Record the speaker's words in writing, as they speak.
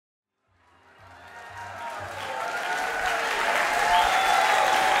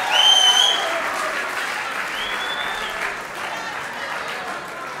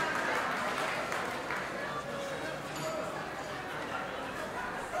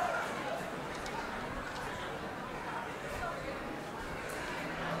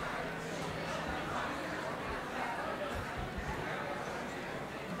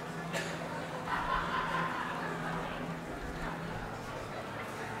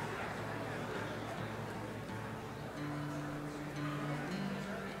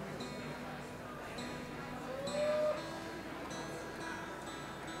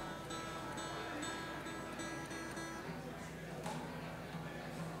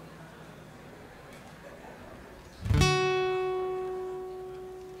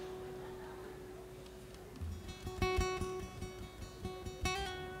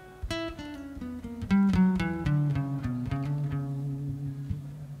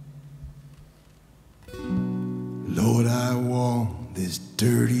Lord, I walk this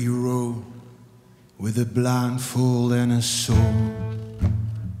dirty road with a blindfold and a sword.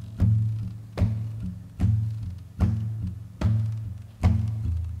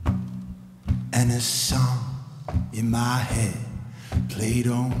 And a song in my head played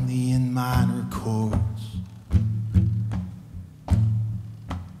only in minor chords.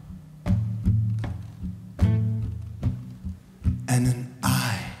 And an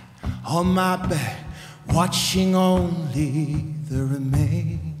eye on my back, watching only the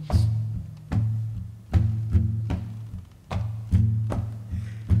remains.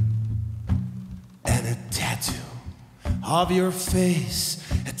 And a tattoo of your face,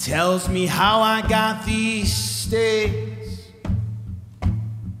 it tells me how I got these stains.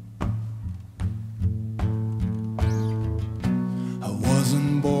 I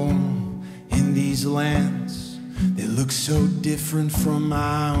wasn't born in these lands, they look so different from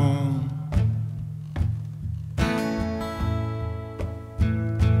my own.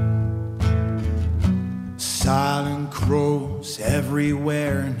 Silent crows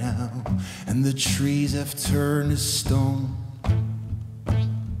everywhere now, and the trees have turned to stone.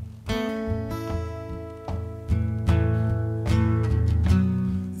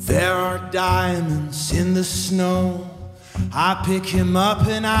 There are diamonds in the snow. I pick him up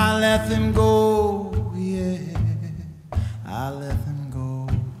and I let them go. Yeah, I let them go.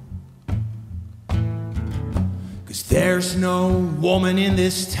 'Cause there's no woman in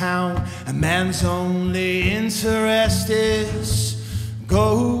this town. A man's only interest is go.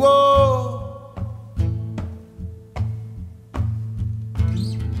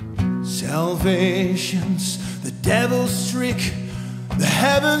 Salvation's the devil's trick. The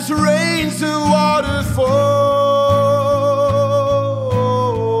heavens rains the waterfall,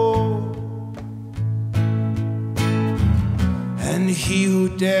 and he who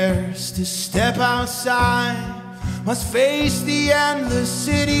dares to step outside must face the endless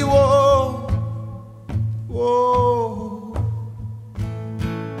city wall. Whoa.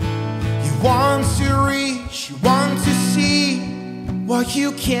 You want to reach, you want to see what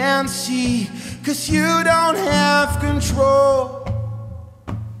you can't see, 'cause you don't have control.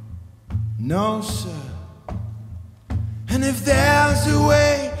 No, sir. And if there's a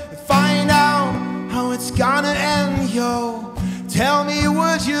way to find out how it's gonna end, yo, tell me,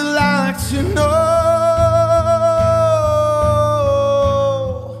 would you like to know?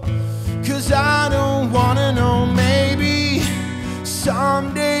 'Cause I don't wanna know. Maybe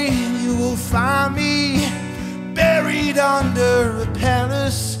someday you will find me buried under a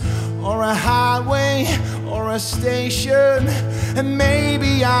palace or a highway or a station, and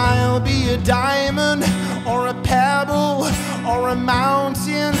maybe I'll be a diamond or a pebble or a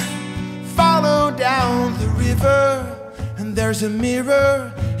mountain. Follow down the river, and there's a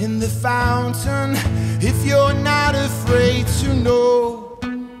mirror in the fountain. If you're not afraid to know.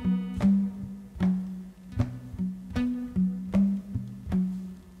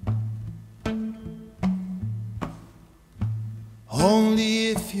 Only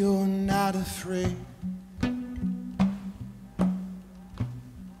if you're not afraid.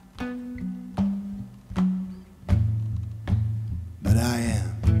 But I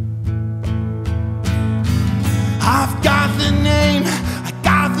am. I've got the name, I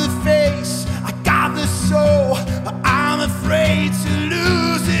got the face, I got the soul, but I'm afraid to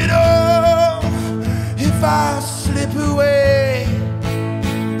lose it all if I slip away.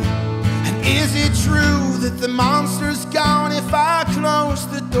 And is it true that the monster's gone if I close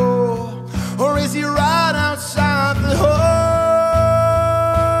the door? Or is he right outside the hole?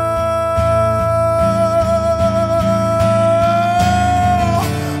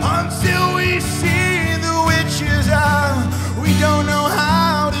 Until we see the witch's eye, we don't know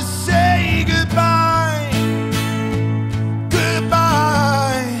how to say goodbye.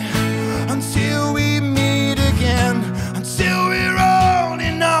 Goodbye. Until we meet again, until we're old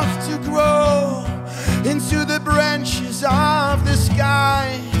enough to grow into the branches of the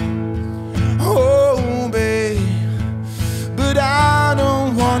sky. Oh, babe, but I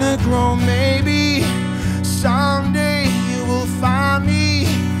don't wanna grow. Maybe someday you will find me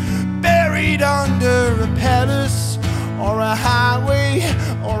buried under a palace or a highway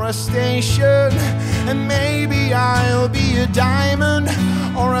or a station, and maybe I'll be a diamond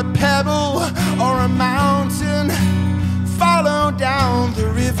or a pebble or a mountain. Follow down the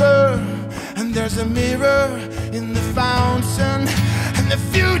river, and there's a mirror in the fountain, and the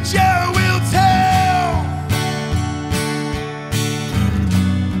future will tell,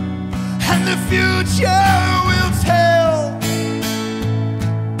 and the future will tell.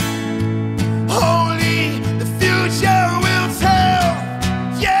 Only the future will tell.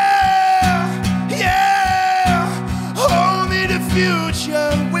 Yeah, yeah.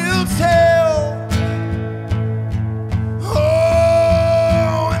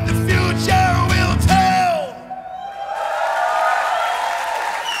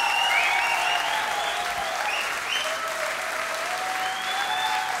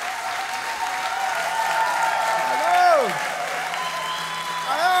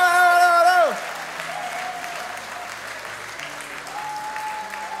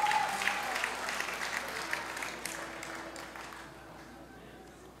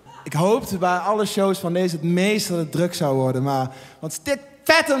 Ik hoopte bij alle shows van deze het meeste druk zou worden. Maar wat is dit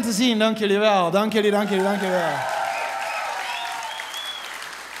vet om te zien. Dank jullie wel. Dank jullie wel.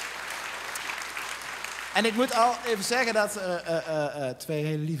 En ik moet al even zeggen dat twee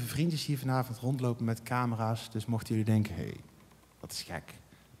hele lieve vriendjes hier vanavond rondlopen met camera's. Dus mochten jullie denken, hé, dat is gek.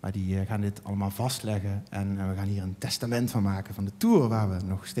 Maar die gaan dit allemaal vastleggen. En we gaan hier een testament van maken van de tour waar we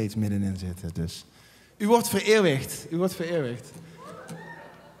nog steeds middenin zitten. Dus u wordt vereeuwigd.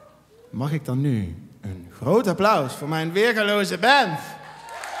 Mag ik dan nu een groot applaus voor mijn weergaloze band?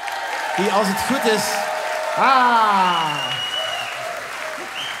 Die als het goed is...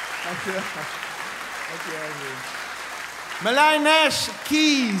 Dankjewel. Merlijn Nash,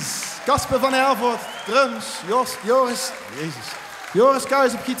 keys. Casper Van Helvoirt, drums. Joris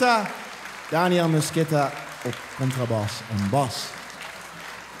Kuijs op gitaar. Daniel Muskitta op contrabas en bas.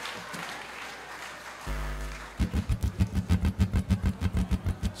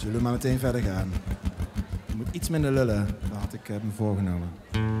 Zullen we maar meteen verder gaan? Je moet iets minder lullen, dat had ik me voorgenomen.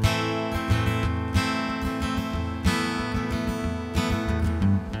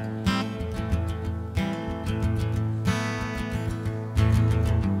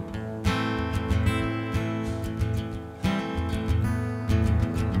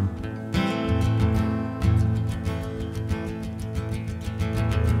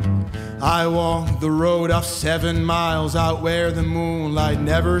 I walk the road of 7 miles out where the moonlight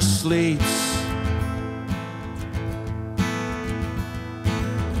never sleeps.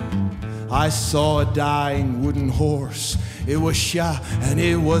 I saw a dying wooden horse. It was shot and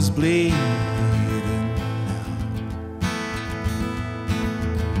it was bleeding now.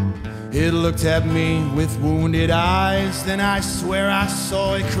 It looked at me with wounded eyes. Then I swear I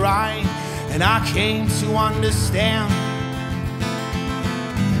saw it crying, and I came to understand.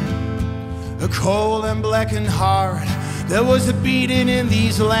 A cold and blackened heart, there was a beating in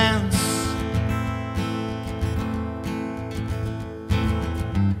these lands.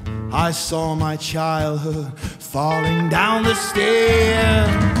 I saw my childhood falling down the stairs.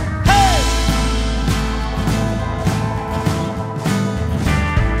 Hey!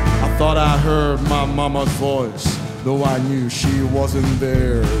 I thought I heard my mama's voice, though I knew she wasn't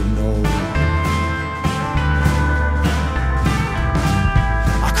there, no.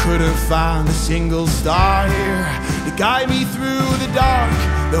 Couldn't find a single star here to guide me through the dark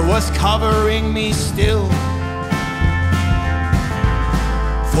that was covering me still.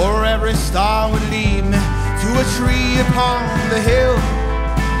 For every star would lead me to a tree upon the hill.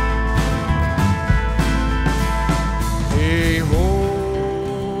 Hey ho,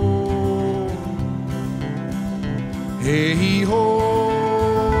 hey ho.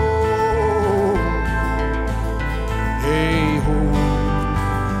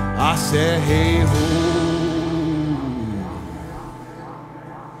 I said, hey ho.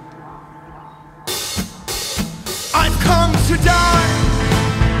 I've come to die.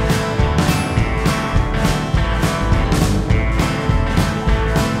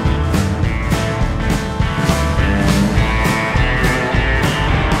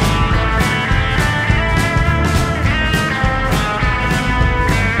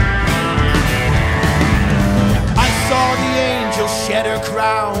 Shed her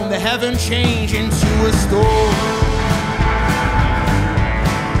crown, the heaven change into a storm.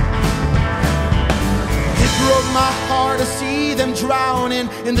 It broke my heart to see them drowning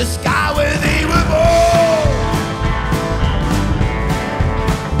in the sky where they were born.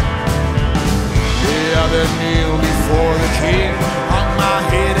 Yeah, they kneeled before the king, hung my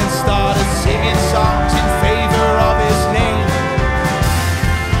head and started singing songs in favor of his name.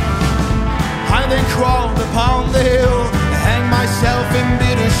 I then crawled upon the hill, hang myself in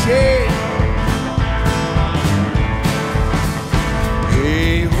bitter shame.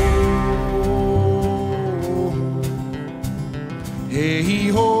 Hey ho, hey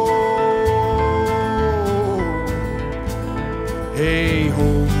ho, hey ho.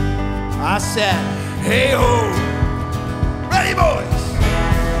 I said, hey ho. Ready, boys?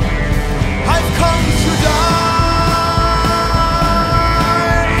 I've come to die.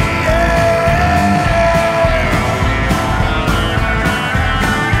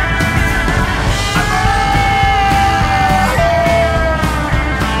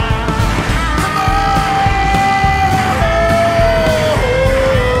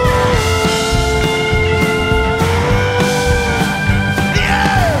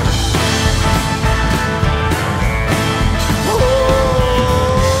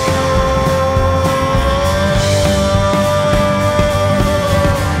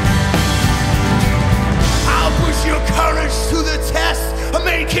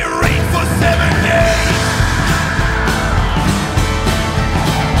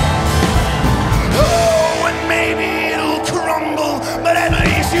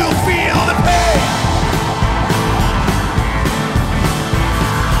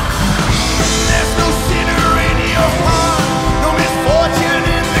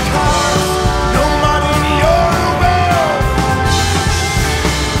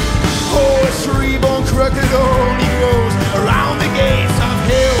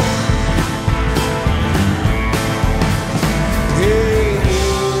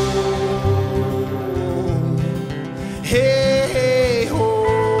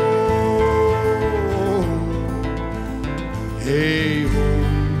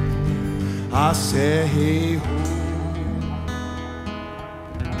 I say, hey ho.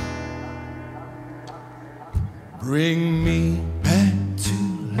 Bring me back to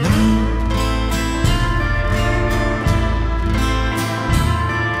life.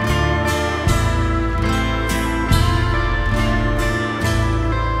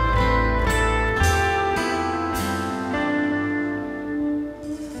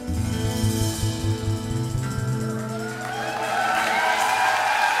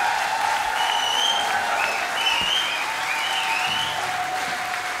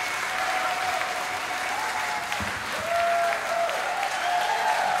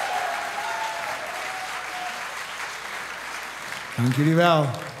 Dank jullie wel.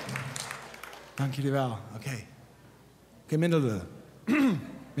 Dank jullie wel. Oké, minder lullen.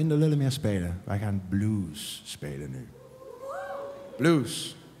 Minder lullen, meer spelen. Wij gaan blues spelen nu.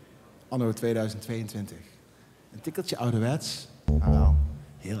 Blues. Anno 2022. Een tikkeltje ouderwets, maar wel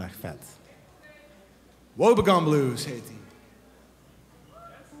heel erg vet. Woebegone Blues heet die.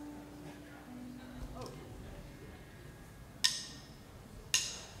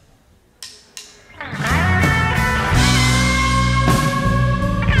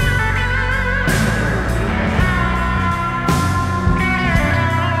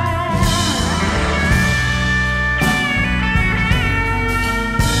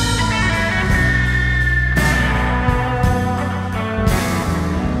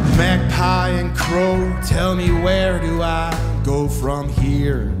 Tell me, where do I go from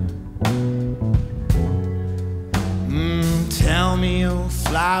here? Tell me, oh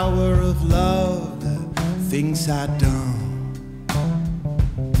flower of love, the things I've done.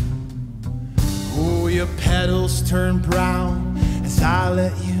 Oh, your petals turn brown as I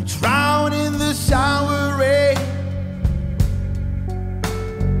let you drown in the sour rain.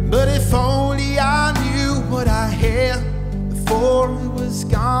 But if only I knew what I had before it was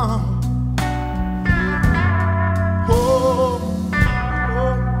gone.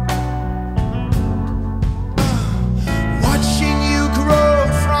 Watching you grow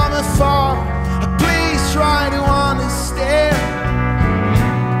from afar, please try to understand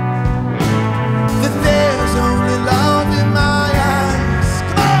that there's only love in my eyes.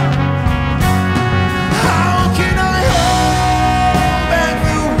 Come on! How can I hold back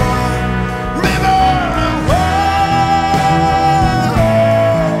the one river of woe?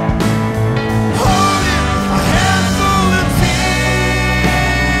 Holding a handful of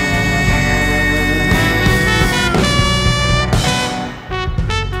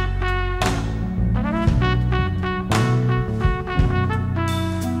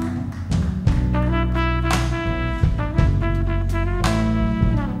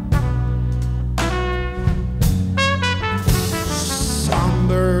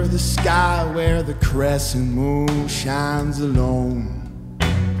somber the sky where the crescent moon shines alone.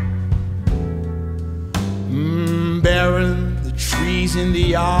 Barren the trees in the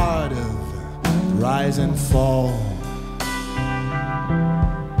yard of rise and fall.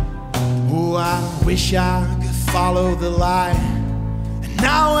 Oh, I wish I could follow the light, and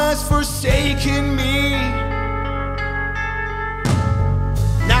now has forsaken me.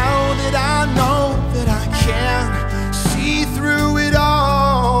 Now that I know that I can see through it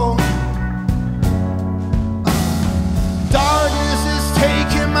all, darkness has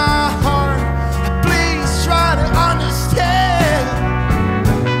taken my heart. Please try to understand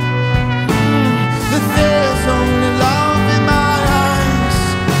that there's only love in my eyes.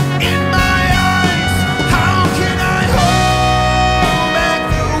 In my eyes, how can I hold back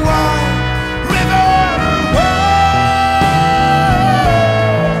the wild river?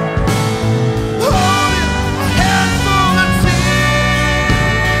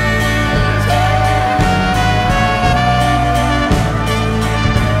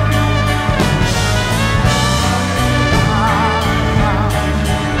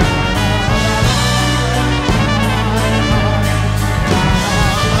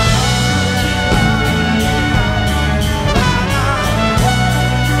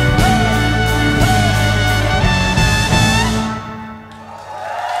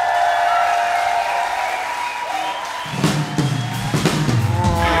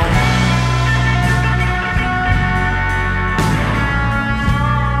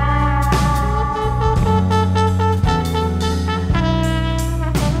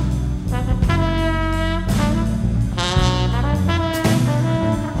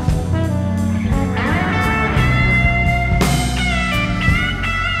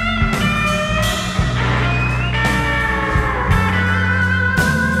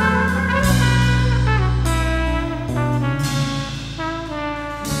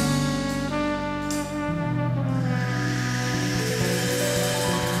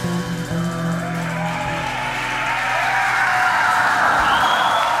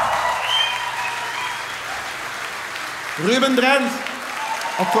 Ruben Drenth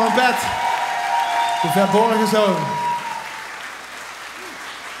op trompet. De verborgen zoon.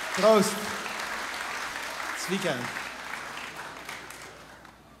 Proost. Het is weekend.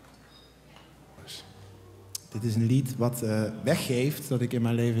 Dit is een lied wat weggeeft dat ik in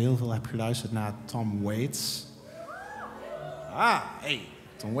mijn leven heel veel heb geluisterd naar Tom Waits. Hey,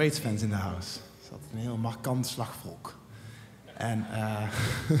 Tom Waits fans in de house. Dat is altijd een heel markant slagvolk. En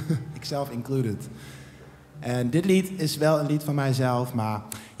ik zelf included. En dit lied is wel een lied van mijzelf, maar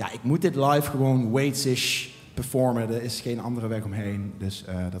ja, ik moet dit live gewoon Waits-ish performen. Er is geen andere weg omheen, dus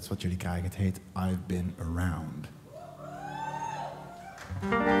dat is wat jullie krijgen. Het heet I've Been Around.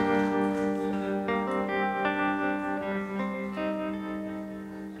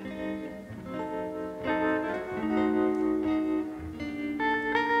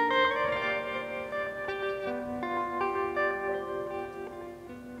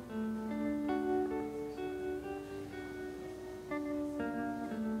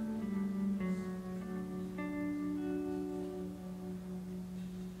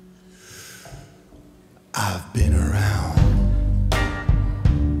 I've been around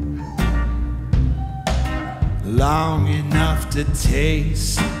long enough to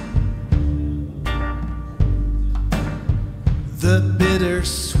taste the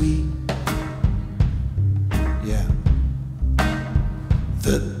bittersweet, yeah,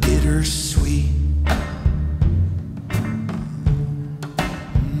 the bittersweet.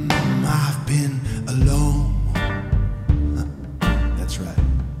 I've been alone. That's right.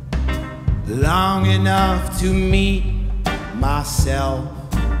 Long enough to meet myself,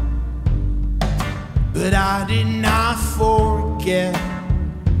 but I did not forget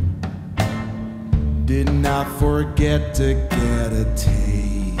to get a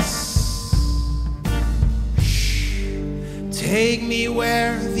taste. Shh. Take me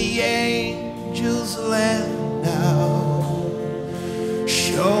where the angels land now.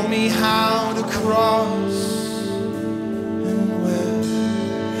 Show me how to cross.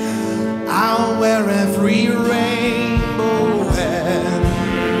 I'll wear every rainbow and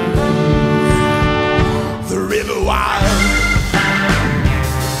the river wild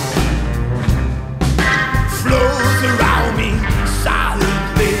flows around me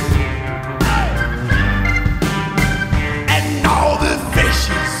silently, and all the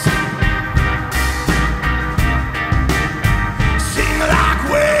fishes sing like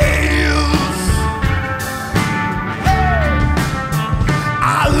whales.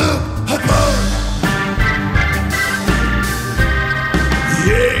 I look above.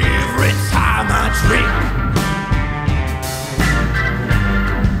 Every time I drink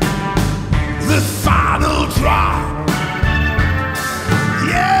the final drop,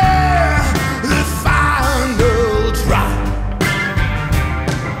 yeah, the final drop.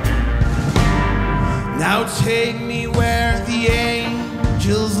 Now take me where the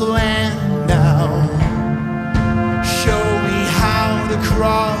angels land now. Show me how to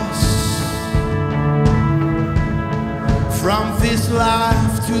cross from this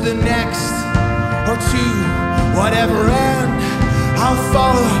life to the next, or to whatever end. I'll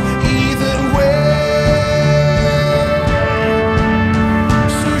follow either way.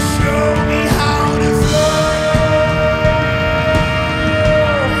 So show me how to flow.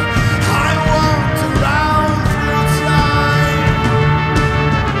 I walked around through time,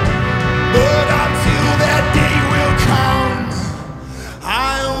 but until that day will come,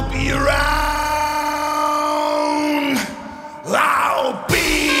 I'll be around. I'll be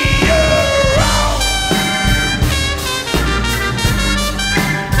around.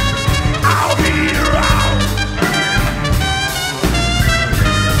 I'll be around.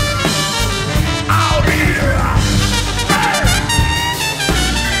 I'll be around. Hey.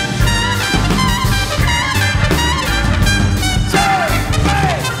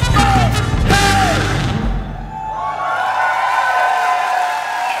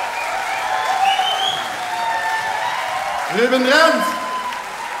 Ruben Drenth.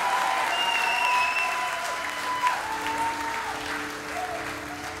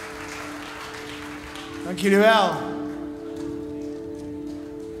 Dank jullie wel.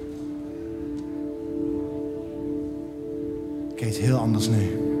 Oké, iets heel anders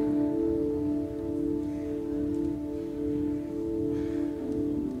nu.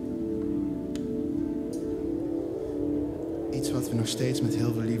 Iets wat we nog steeds met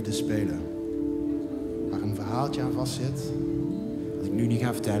heel veel liefde spelen. Waar een verhaaltje aan vastzit. Wat ik nu niet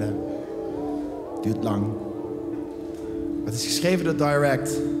ga vertellen. Duurt lang. Maar het is geschreven door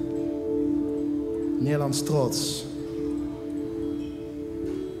di-rect. Nederlands trots.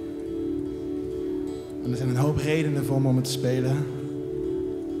 En er zijn een hoop redenen voor om het te spelen.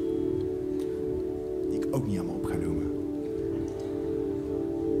 Die ik ook niet allemaal op ga noemen.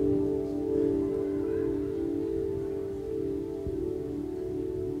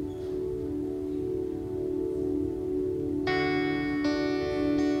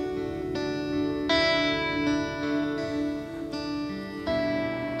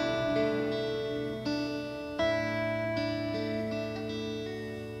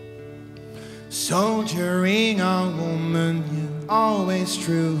 Soldiering on, woman, you're always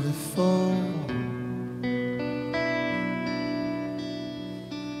truthful.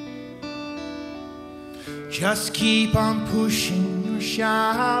 Just keep on pushing your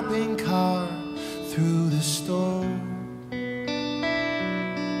shopping cart through the store.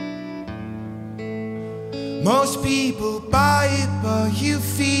 Most people buy it, but you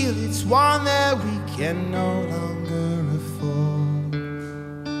feel it's one that we can no longer afford.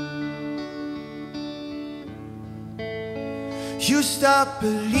 You stop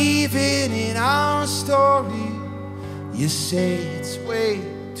believing in our story. You say it's way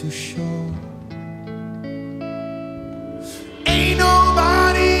too short. Ain't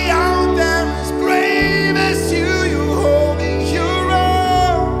nobody out there as brave as you. You're holding your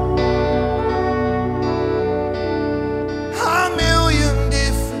own. A million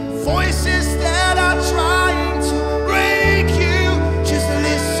different voices that are trying to break you. Just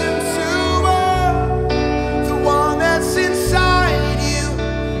listen to the one that's inside you.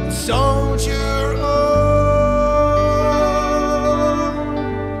 And soldier on.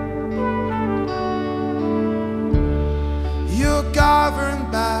 You're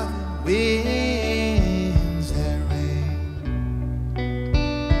governed by the winds that rain.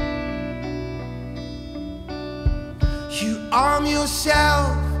 You arm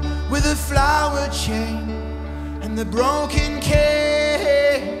yourself with a flower chain and the broken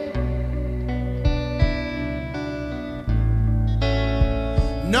cane.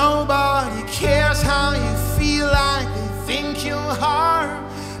 Nobody cares how you feel, like they think your heart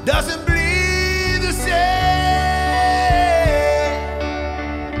doesn't bleed the same.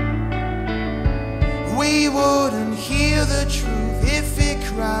 We wouldn't hear the truth if it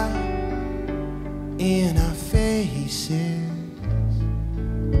cried in our faces.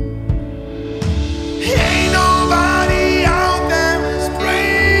 Ain't nobody out there as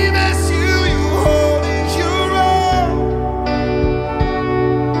brave as you. You're holding your own.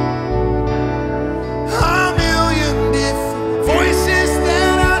 A million different voices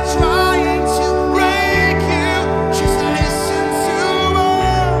that are trying to break you. Just listen to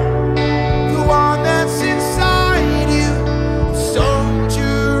the one that's inside you.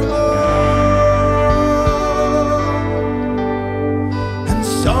 Soldier on. And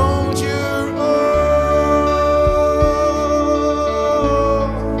soldier on.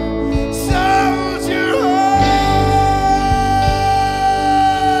 Soldier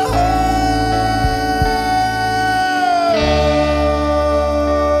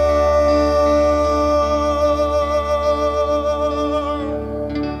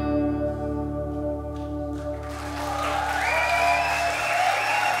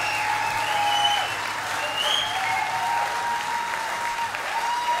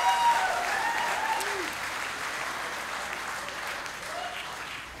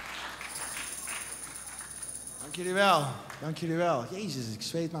Dank jullie wel, dank jullie wel. Jezus, ik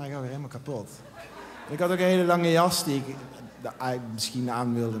zweet maar, ik ga weer helemaal kapot. Ik had ook een hele lange jas die ik misschien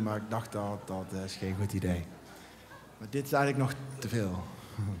aan wilde, maar ik dacht dat is geen goed idee. Maar dit is eigenlijk nog te veel.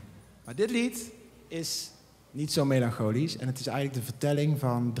 Maar dit lied is niet zo melancholisch en het is eigenlijk de vertelling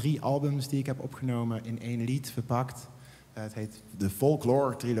van 3 albums die ik heb opgenomen in 1 lied verpakt. Het heet de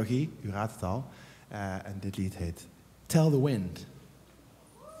Folklore Trilogie, u raadt het al. En dit lied heet Tell the Wind.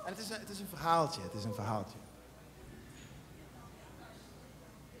 En het is een verhaaltje, het is een verhaaltje.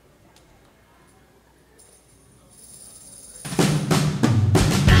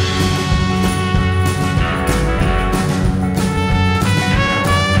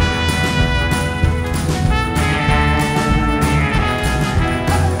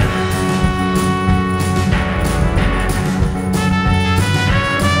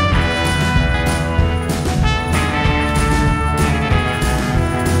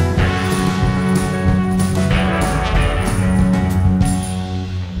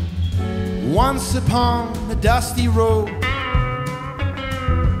 Once upon a dusty road,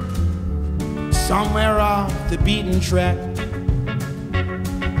 somewhere off the beaten track,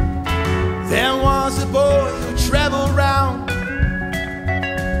 there was a boy who traveled round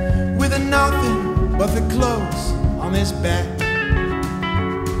with nothing but the clothes on his back.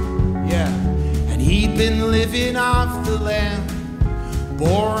 Yeah, and he'd been living off the land,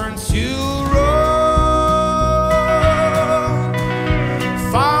 born to roam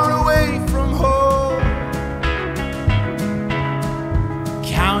far away from home,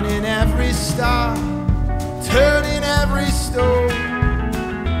 counting every star, turning every stone,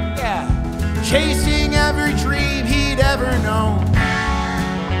 yeah, chasing every dream he'd ever known.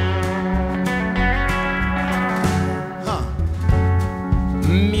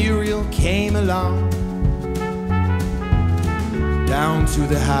 Muriel came along, down to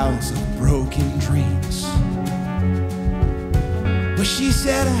the house of broken dreams. Well, she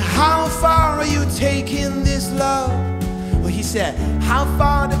said, how far are you taking this love? Well, he said, how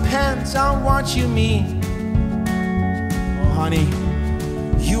far depends on what you mean. Oh, honey,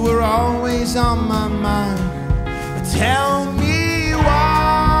 you were always on my mind. Tell me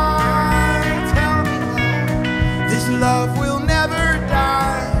why, this love will never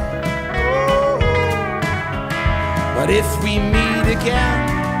die. Oh. But if we meet again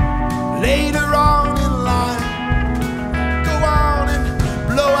later on in life, go on and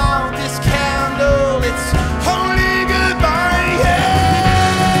blow out this candle. It's only goodbye, yeah.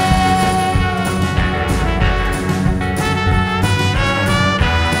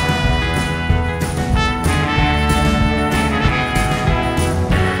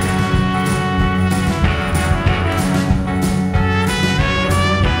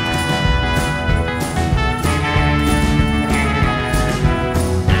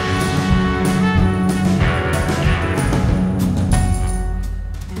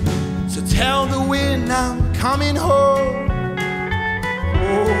 Tell the wind I'm coming home.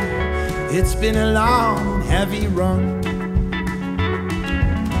 Oh, it's been a long, heavy run,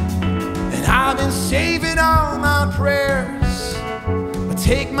 and I've been saving all my prayers. But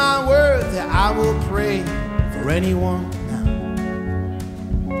take my word that I will pray for anyone now.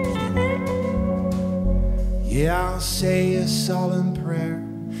 Anyone. Yeah, I'll say a solemn prayer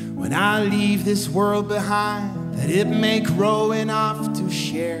when I leave this world behind, that it may grow enough to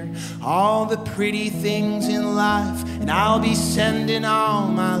share all the pretty things in life, and I'll be sending all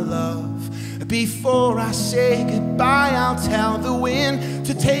my love. Before I say goodbye, I'll tell the wind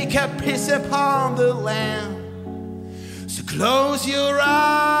to take a piss upon the land. So close your eyes,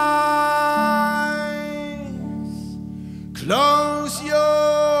 close your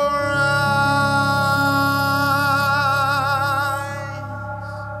eyes,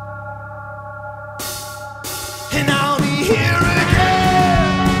 and I'll be here again.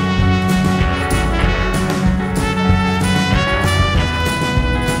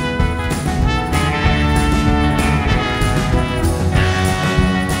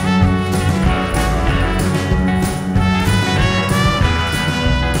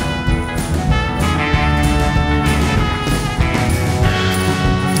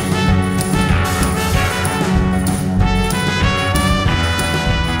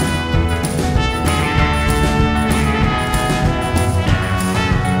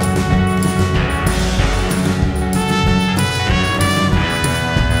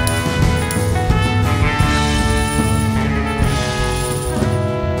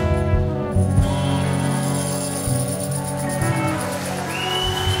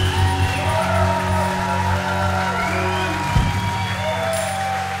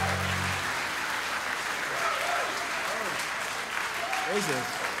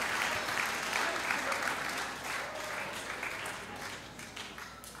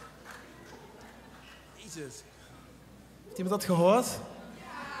 Heeft iemand dat gehoord?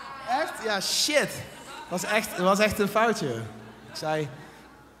 Echt? Ja, shit. Het was echt een foutje. Ik zei,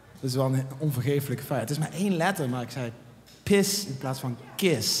 dat is wel een onvergeeflijke fout. Het is maar 1 letter, maar ik zei pis in plaats van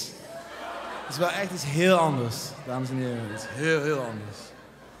kiss. Het is wel echt iets heel anders, dames en heren. Het is heel, heel anders.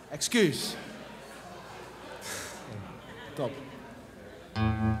 Excuus. Top.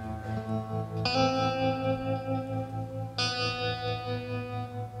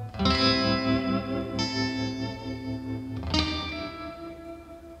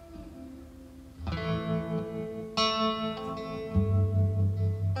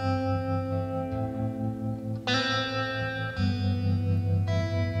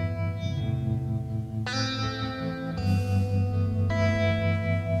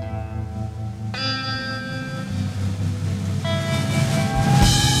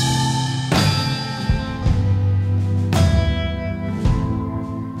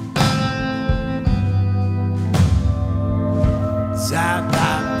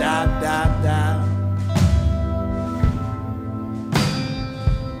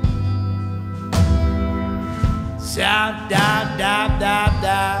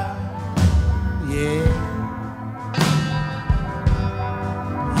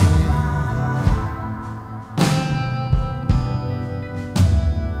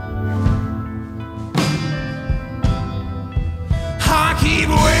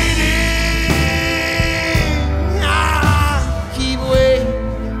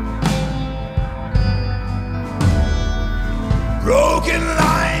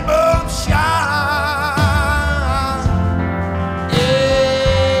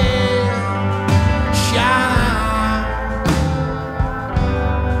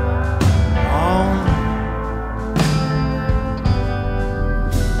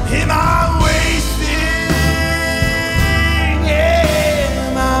 Am I wasting? Yeah,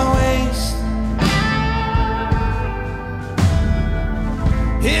 am I wasting?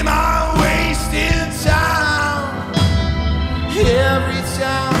 Am I wasting time? Every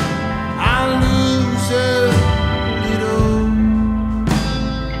time I lose a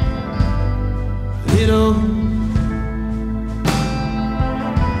little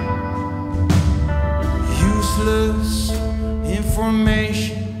useless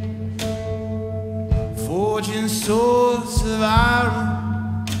information, forging swords of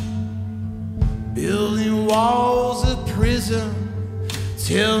iron, building walls of prison.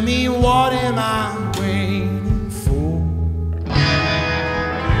 Tell me, what am I waiting for?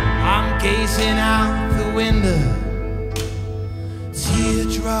 I'm gazing out the window,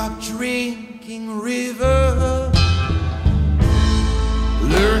 teardrop drinking river,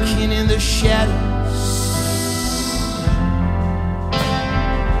 lurking in the shadows.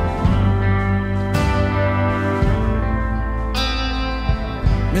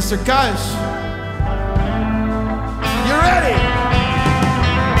 Mr. Kuijs, you ready?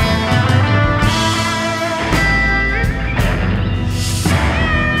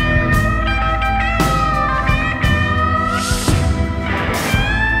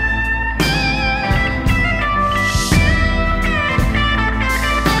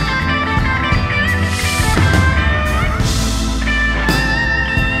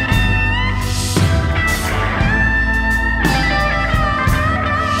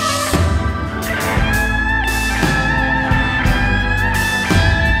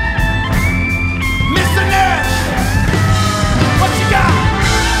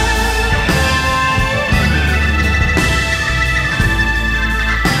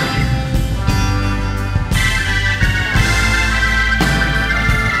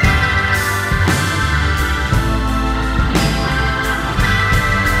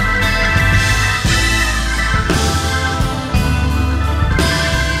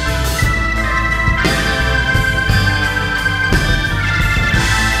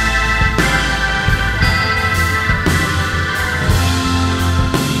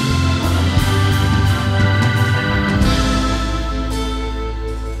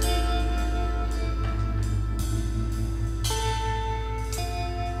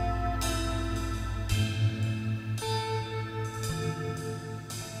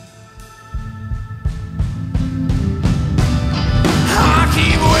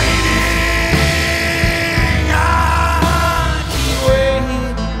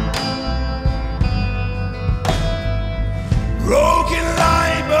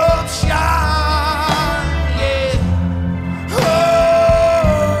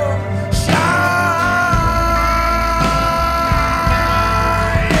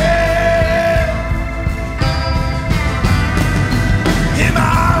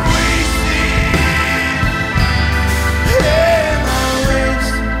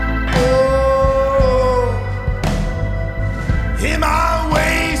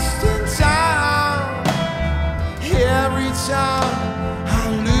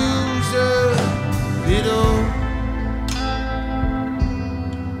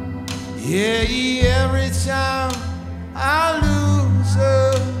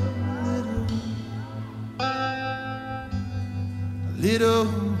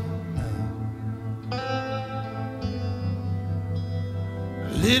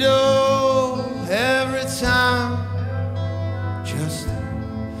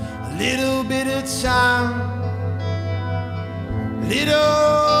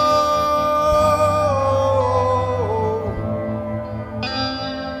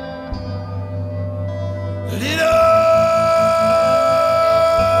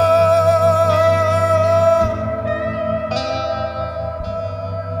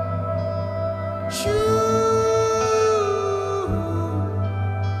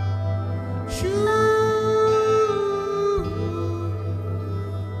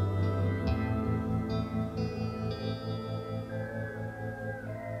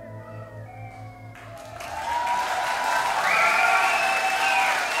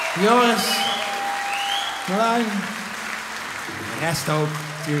 Joris, Merlijn, de rest ook,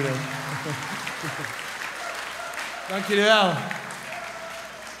 natuurlijk. Dank jullie wel.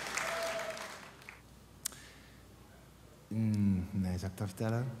 Nee, zou ik dat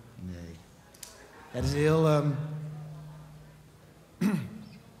vertellen? Nee. Ja, het is heel...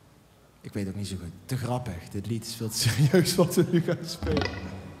 ik weet ook niet zo goed. Te grappig. Dit lied is veel te serieus wat we nu gaan spelen.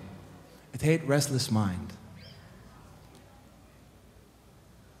 Het heet Restless Mind.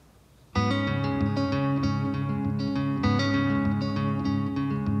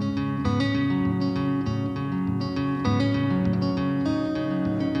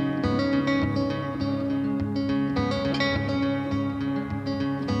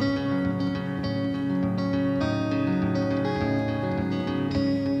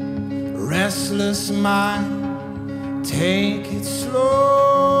 Restless mind, take it slow.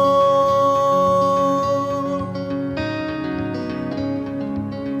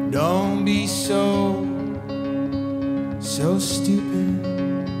 Don't be so stupid.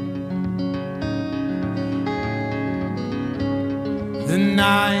 The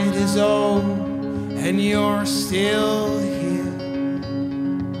night is old and you're still here.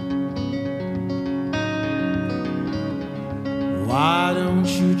 Why don't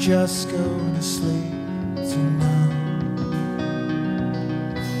you just go to sleep tonight?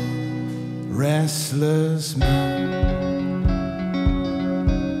 Restless mind.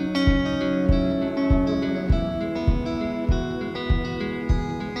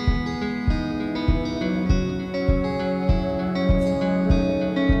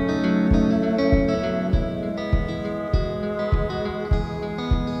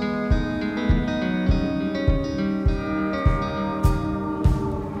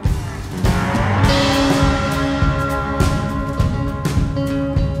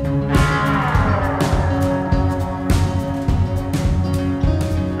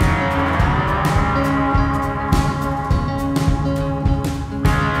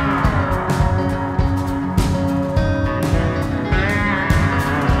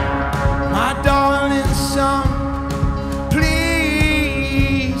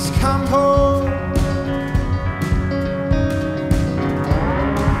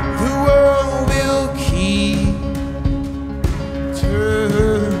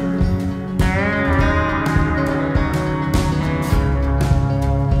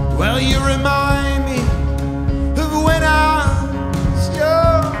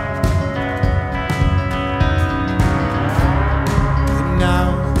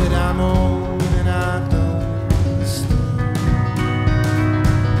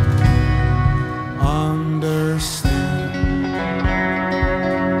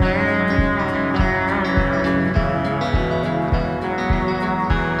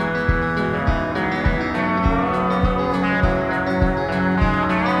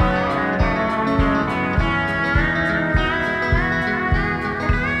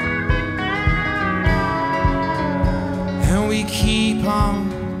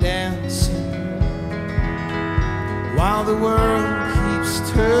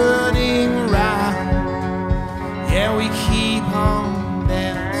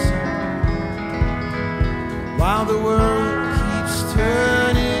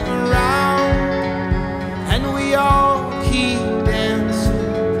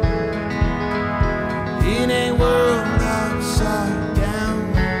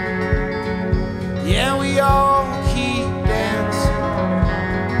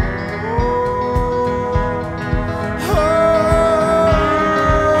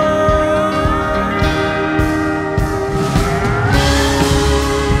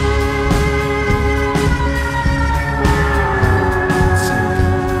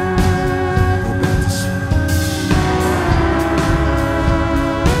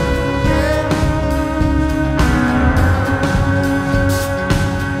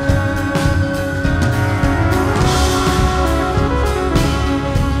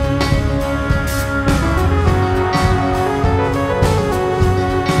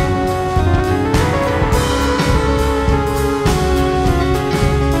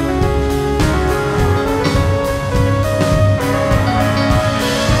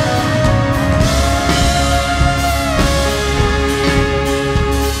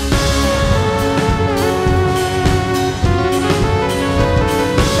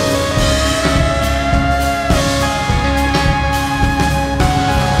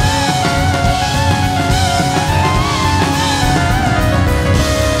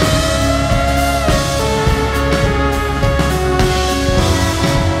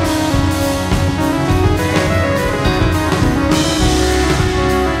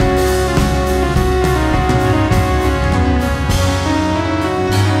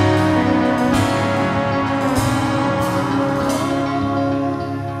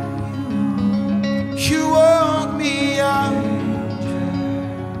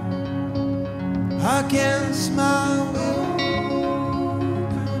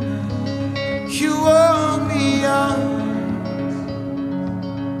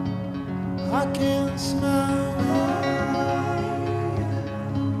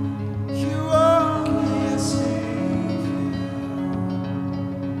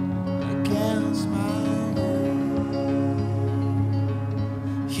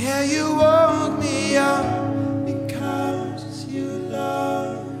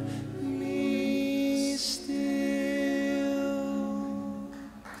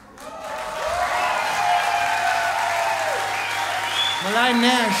 Merlijn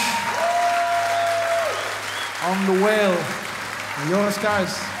Nash. On the Whale. En Joris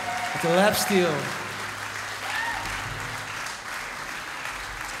Kuijs met de lapsteel.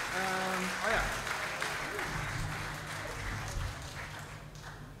 Oh ja.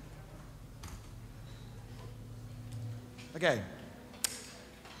 Oké.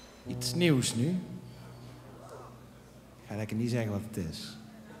 Iets nieuws nu. Ik ga lekker niet zeggen wat het is.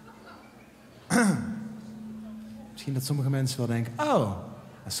 Misschien dat sommige mensen wel denken, oh.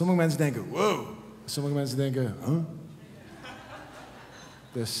 En sommige mensen denken, wow. En sommige mensen denken, huh?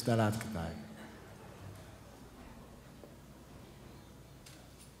 Dus daar laat ik het bij.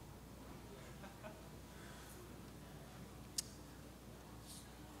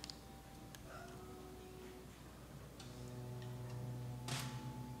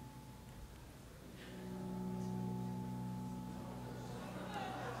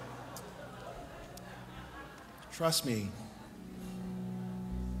 Trust me.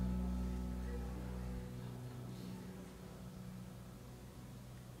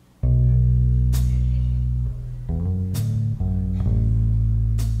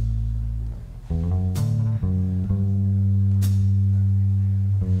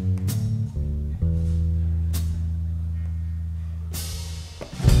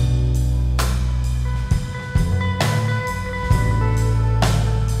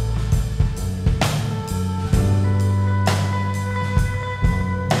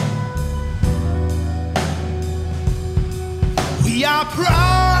 We are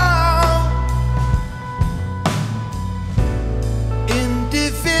proud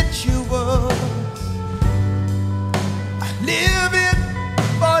individuals, living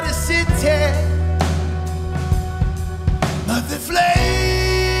for the city, but the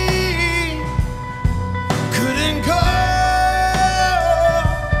flame couldn't go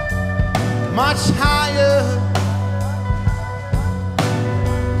much higher.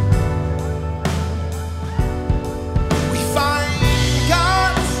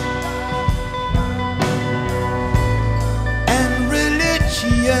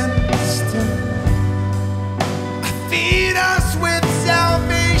 Feed us with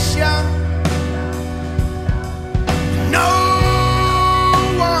salvation. No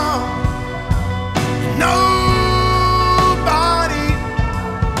one, nobody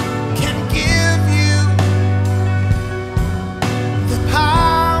can give you the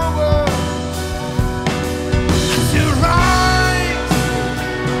power to rise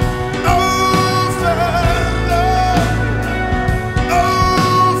over love,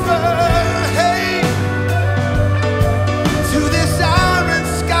 over hate. To this iron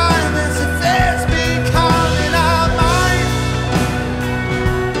sky, there's a thirst becoming our mind.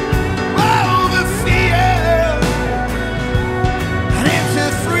 Over fear and into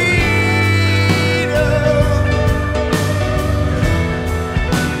freedom.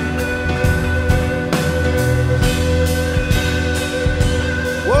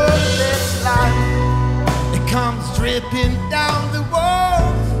 Whoa, this light, it comes dripping down the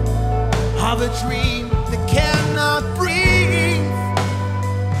walls of a dream that cannot breathe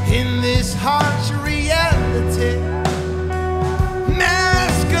in this harsh reality.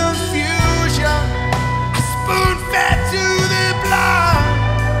 Mass confusion, a spoon fed to the blood,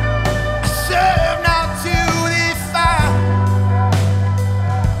 a serve not to defy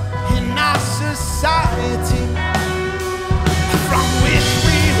in our society from which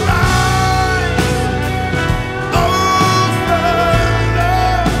we rise over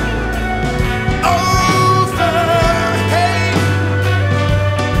love, over hate.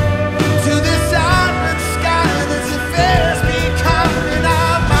 To this iron sky,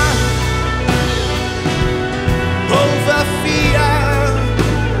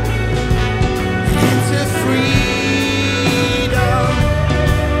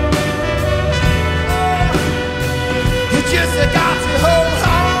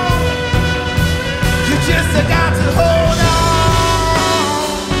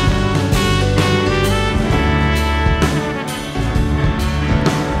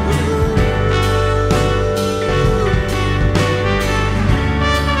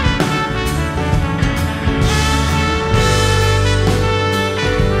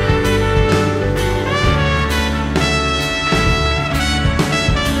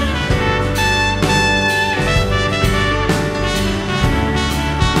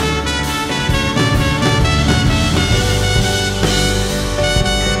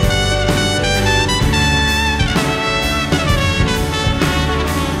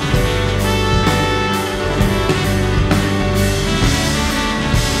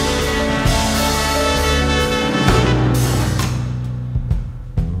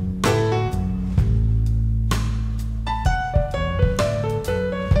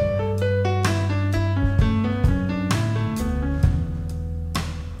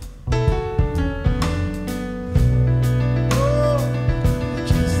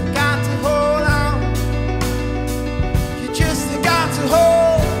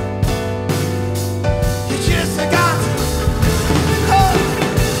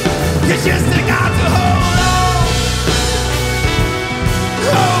 It's just I got to hold on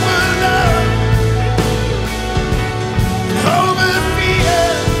over love, over fear,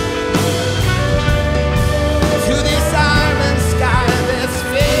 to this iron sky that's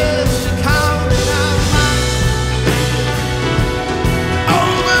fierce to count our minds,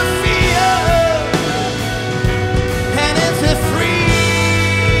 over fear and into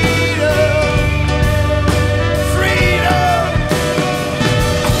freedom, freedom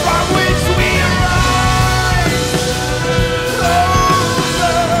from which we rise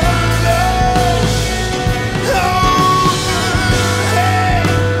over love, overhead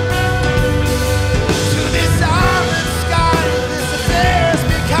to this iron sky. This affair's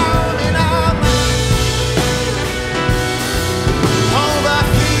become in our minds over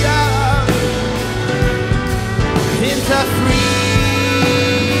fear into freedom,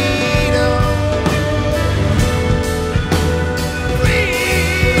 freedom.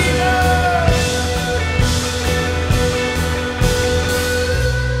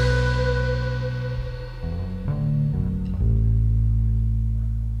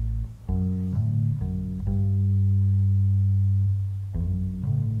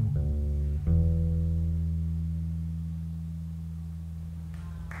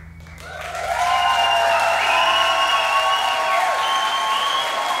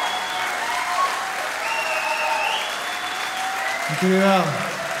 Dank jullie wel.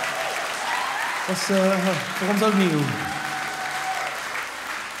 Dat is voor ons ook nieuw.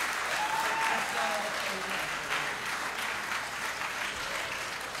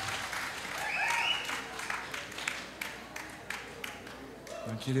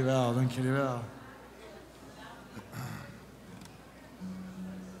 Dank jullie wel, dank jullie wel.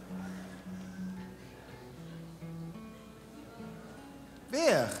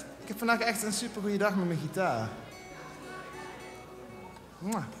 Weer. Ik heb vandaag echt een super goede dag met mijn gitaar.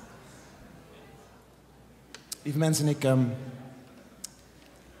 Mwah. Lieve mensen,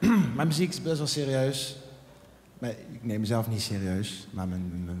 mijn muziek is best wel serieus. Ik neem mezelf niet serieus, maar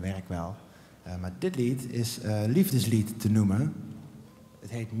mijn werk wel. Maar dit lied is liefdeslied te noemen. Het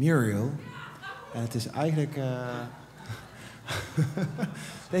heet Muriel. En het is eigenlijk...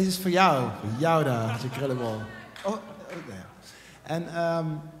 Deze is voor jou. Voor jou daar, met je krullenbol. Oh, nee. En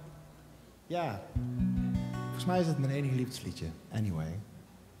ja... Volgens mij is het mijn enige liefdesliedje. Anyway.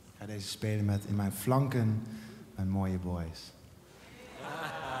 Ik ga deze spelen met in mijn flanken mijn mooie boys.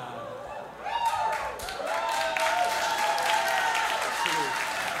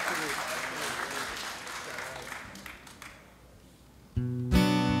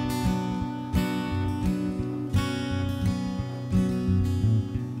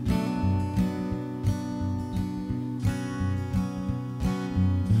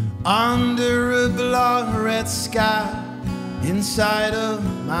 Under a blood-red sky, inside of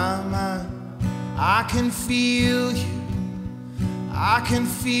my mind, I can feel you. I can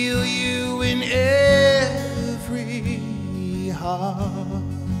feel you in every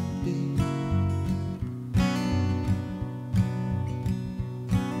heartbeat.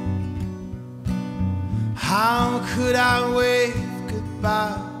 How could I wave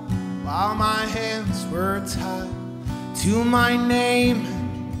goodbye while my hands were tied to my name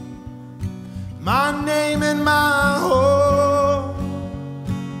and my home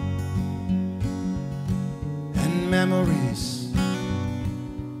and memories.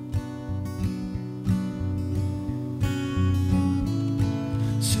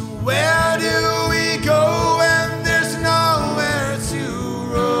 So where do we go when there's nowhere to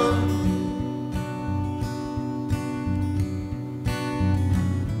run?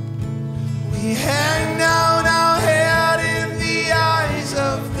 We hang down our head in the eyes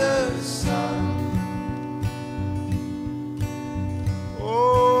of the sun.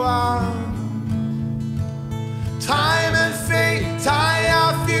 Time and fate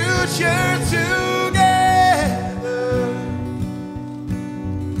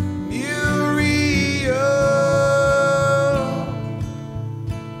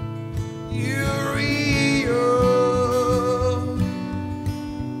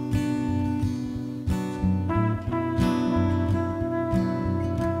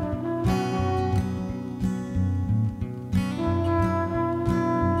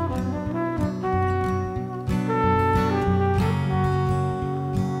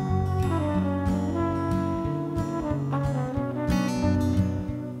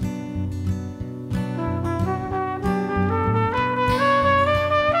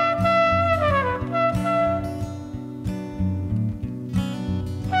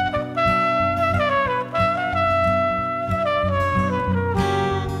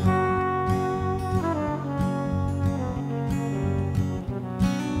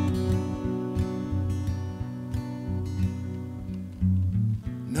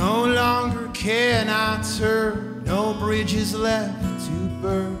turn, no bridges left to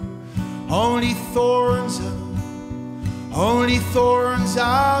burn. Only thorns of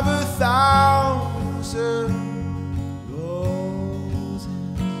 1,000 roses.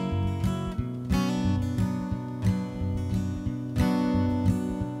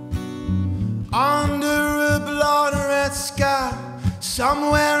 Under a blood red sky,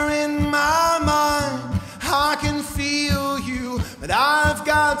 somewhere in my mind, I can feel you, but I've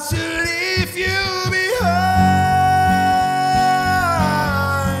got to leave you behind.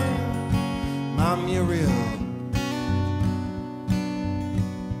 My Muriel.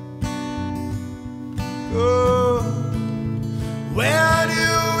 Oh, where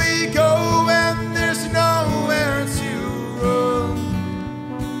do we go when there's nowhere to run?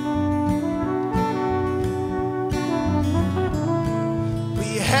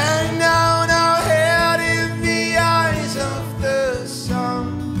 We hang down our head in the eyes of the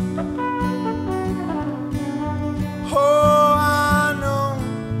sun. Oh, I know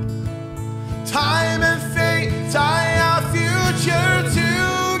time and fate tie our future together.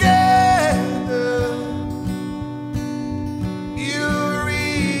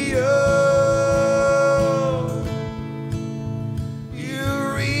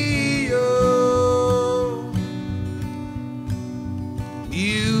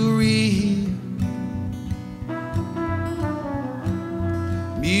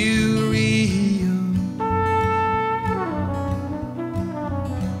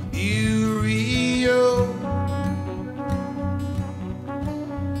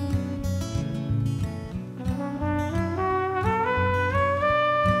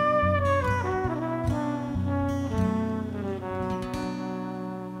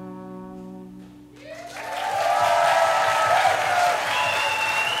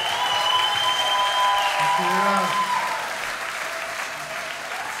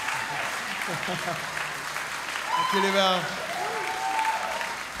 Dank jullie wel.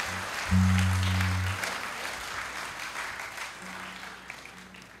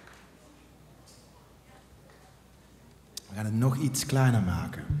 We gaan het nog iets kleiner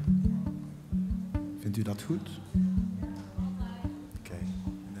maken. Vindt u dat goed? Oké,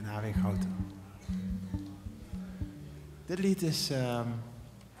 en daarna weer groter. Dit lied is een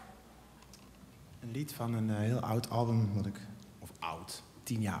lied van een heel oud album, of oud,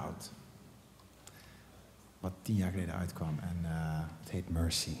 10 jaar oud. Wat 10 jaar geleden uitkwam en het heet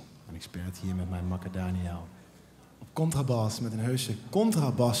Mercy. En ik speel het hier met mijn makker Daniel. Op contrabas, met een heuse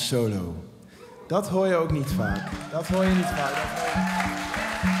contrabas solo. Dat hoor je ook niet vaak. Dat hoor je niet vaak.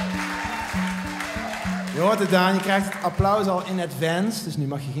 Je hoort het, Daan, je krijgt het applaus al in advance, dus nu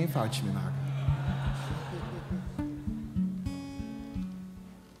mag je geen foutjes meer maken.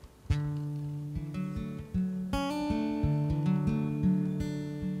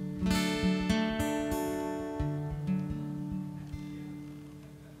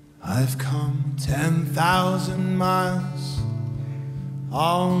 I've come 10,000 miles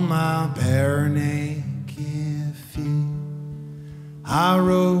on my bare naked feet. I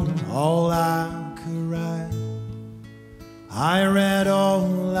rode all I could ride. I read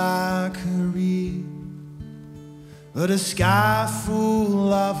all I could read. But a sky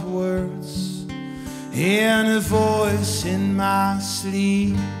full of words and a voice in my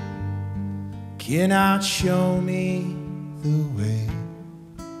sleep cannot show me the way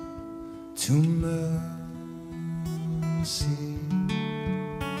to mercy.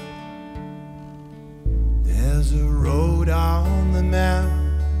 There's a road on the map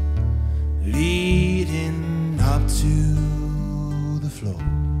leading up to the floor.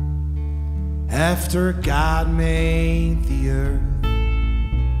 After God made the earth,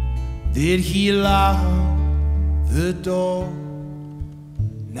 did he lock the door?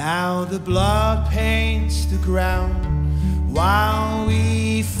 Now the blood paints the ground while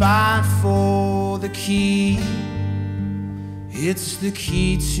we fight for the key. It's the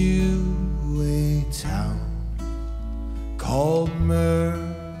key to a town called Mercy.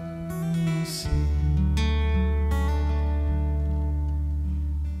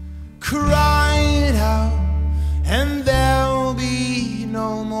 Cry it out and there'll be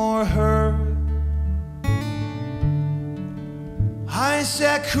no more hurt. I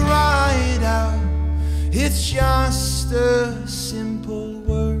said cry it out, it's just a simple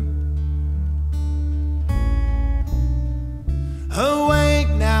word. Awake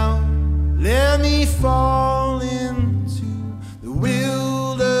now, let me fall into the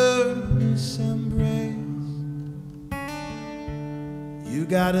wilderness embrace. You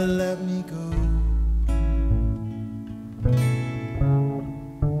gotta let me go.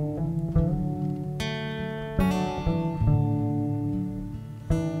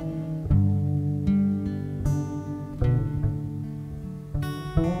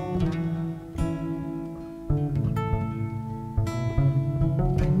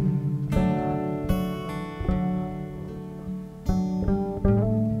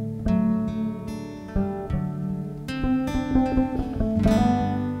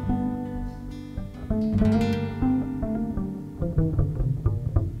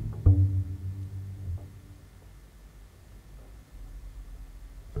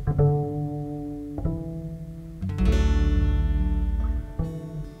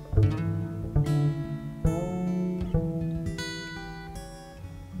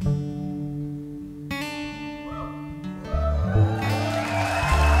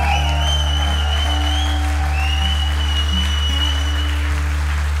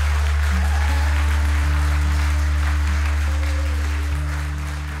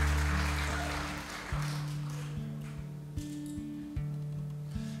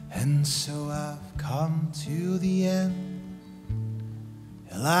 And so I've come to the end.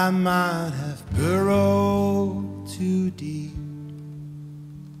 Hell, I might have burrowed too deep.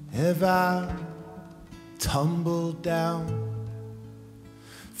 Have I tumbled down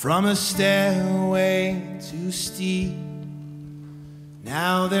from a stairway too steep?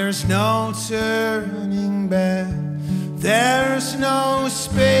 Now there's no turning back. There's no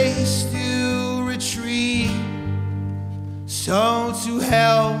space to retreat. So to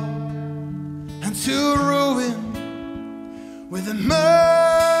hell and to ruin with a mercy,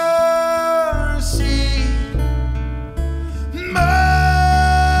 mercy,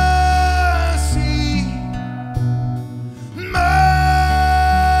 mercy,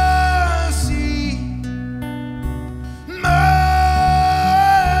 mercy,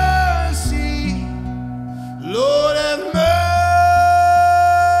 Lord have mercy.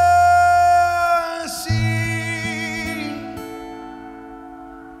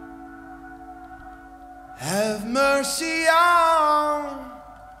 Have mercy on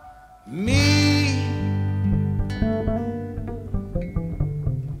me.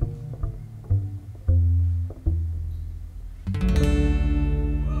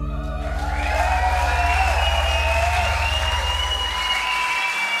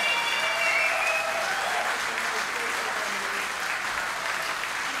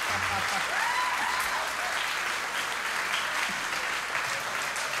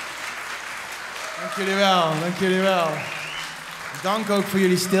 Dank jullie wel, dank jullie wel. Dank ook voor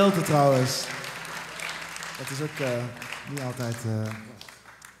jullie stilte trouwens. Dat is ook niet altijd... Mijn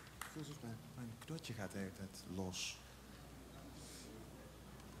knotje gaat de hele tijd los.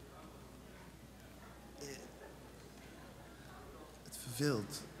 Het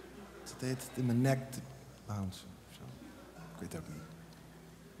verveelt. Het heet in mijn nek te bouncen. Zo. Ik weet het ook niet.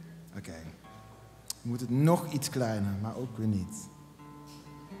 Oké. We moeten het nog iets kleiner, maar ook weer niet.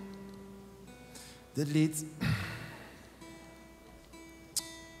 Dit lied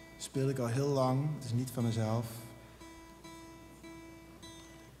speel ik al heel lang. Het is niet van mezelf.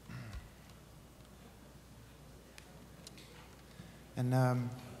 En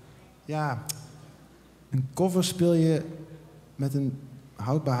ja, een cover speel je met een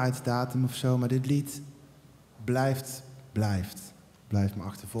houdbaarheidsdatum of zo, maar dit lied blijft me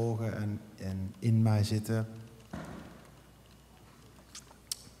achtervolgen en in mij zitten.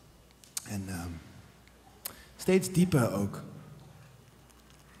 En steeds dieper ook.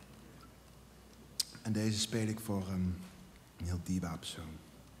 En deze speel ik voor een heel dierbaar persoon.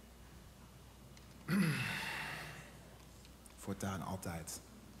 Voortaan altijd.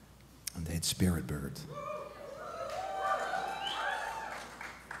 En het heet Spirit Bird.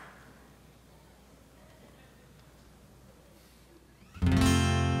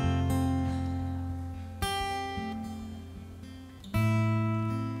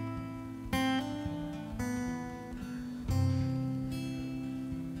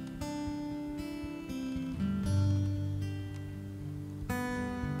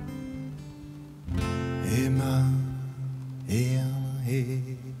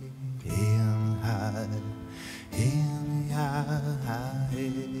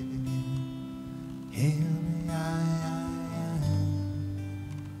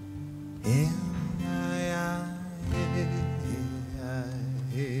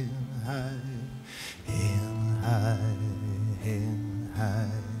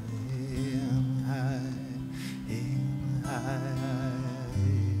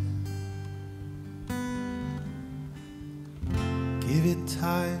 Give it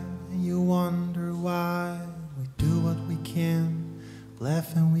time and you wonder why. We do what we can,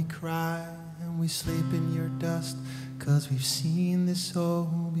 laugh and we cry, and we sleep in your dust, 'cause we've seen this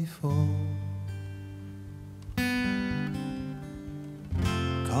all before.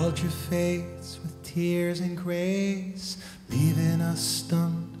 Called your fates with tears and grace, leaving us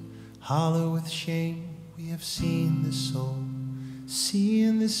stunned, hollow with shame. We have seen this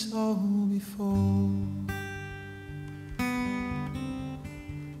all before.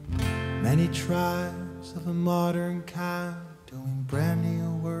 Many tribes of a modern kind, doing brand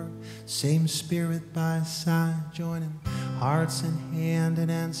new work, same spirit by side, joining hearts in hand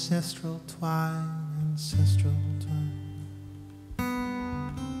and ancestral twine.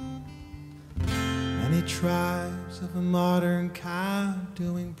 Many tribes of a modern kind,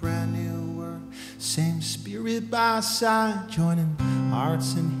 doing brand new work, same spirit by side, joining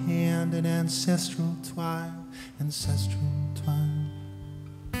hearts in hand and ancestral twine. And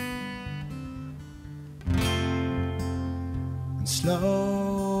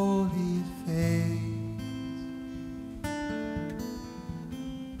slowly it fades.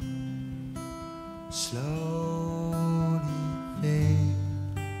 Slowly it fades.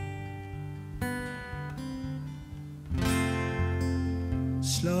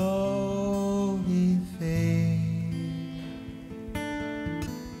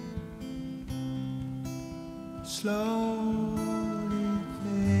 slowly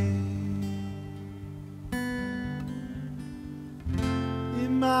fade.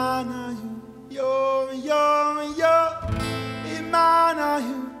 Imana yo yo yo, Imana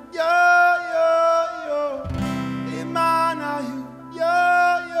yo yo yo, Imana yo yo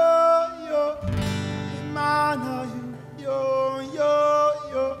yo, Imana yo yo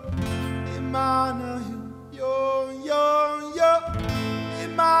yo, Imana yo yo yo,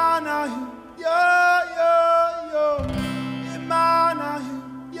 Imana yo yo yo, Imana yo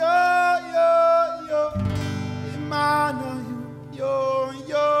yo yo, Imana yo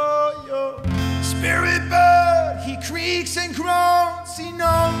yo yo. Spirit bird, he creaks and groans, he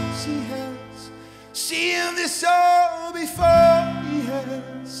knows he has seen this all before. He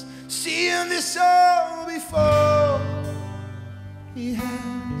has seen this all before. He has.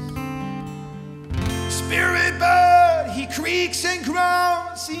 Spirit bird, he creaks and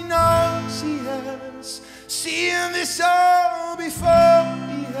groans, he knows he has seen this all before.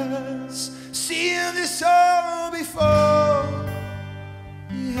 He has seen this all before.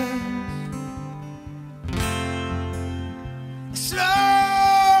 He has.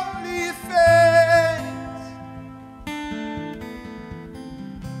 Slowly fades,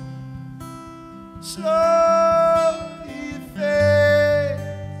 slowly fades,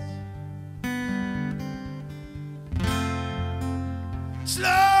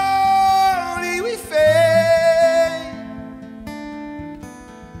 slowly we fade,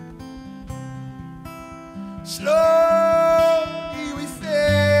 slowly we fade.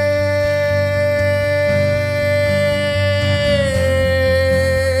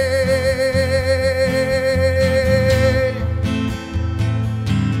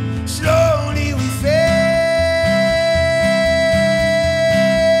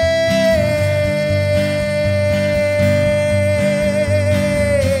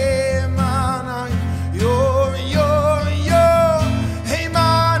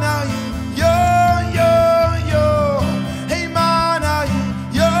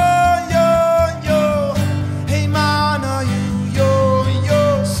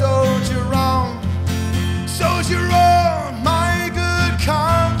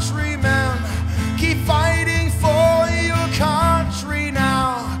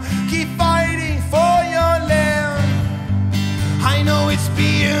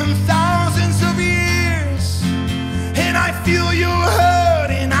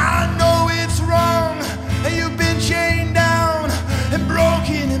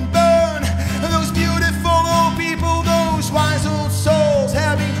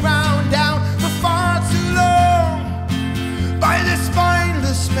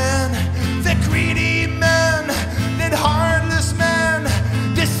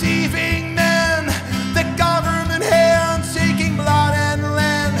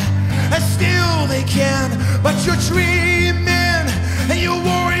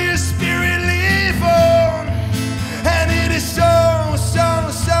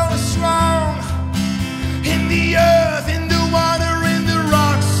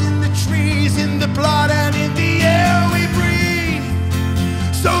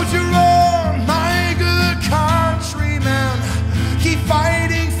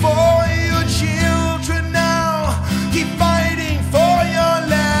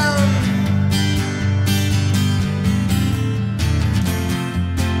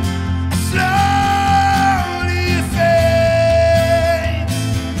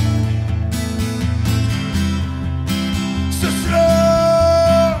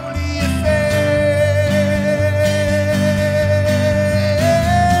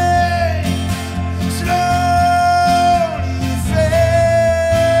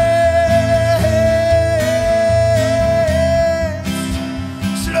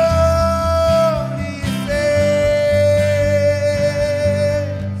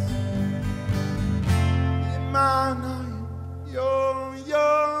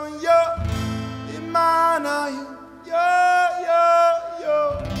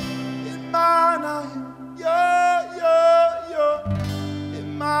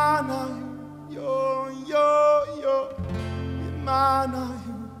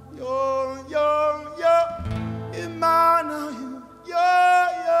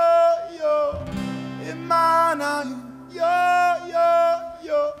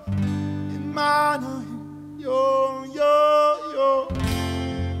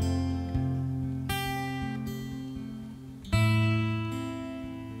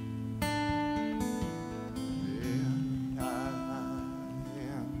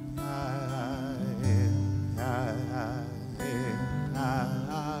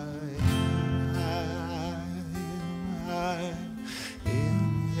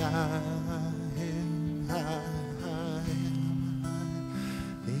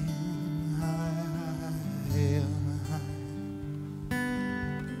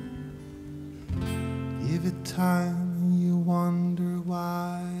 time, and you wonder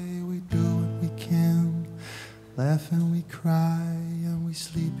why we do what we can. Laugh and we cry and we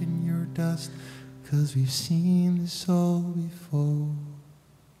sleep in your dust, 'cause we've seen this all before.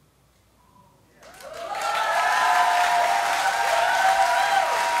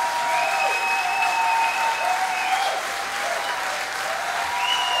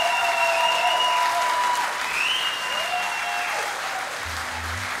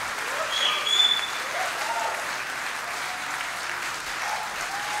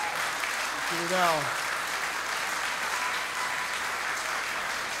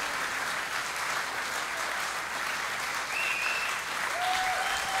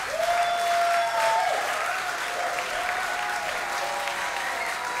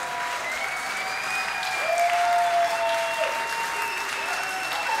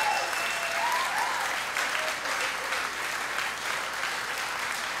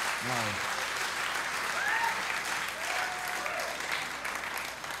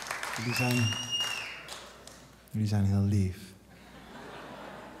 Jullie zijn heel lief.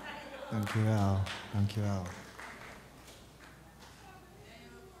 Dankjewel, dankjewel.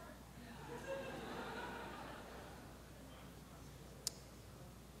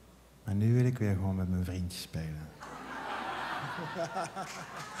 Maar nu wil ik weer gewoon met mijn vriendjes spelen.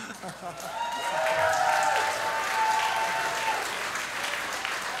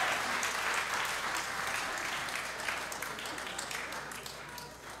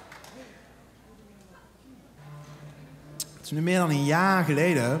 Het is nu meer dan een jaar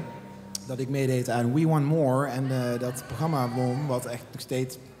geleden dat ik meedeed aan We Want More en dat programma won, wat echt nog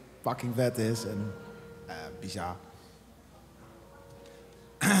steeds fucking vet is en bizar.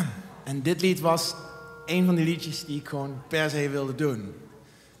 En dit lied was een van die liedjes die ik gewoon per se wilde doen.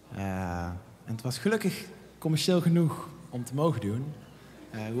 En het was gelukkig commercieel genoeg om te mogen doen.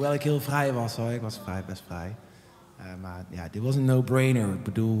 Hoewel ik heel vrij was hoor, ik was best vrij. Maar ja, dit was een no-brainer. Ik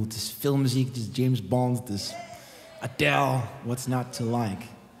bedoel, het is filmmuziek, het is James Bond, het is Adele, what's not to like?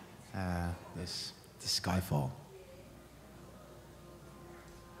 Dus het is Skyfall.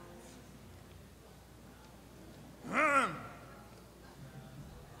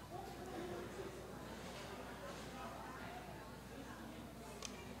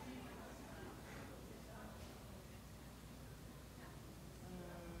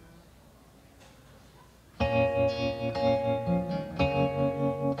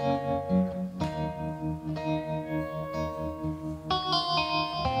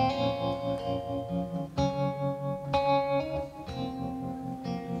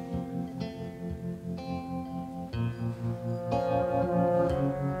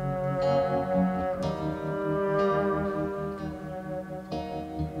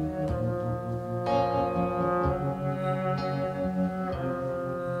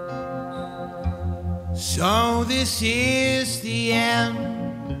 So this is the end.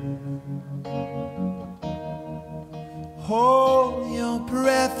 Hold your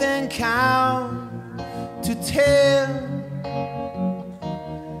breath and count to 10.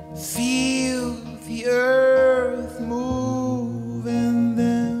 Feel the earth move and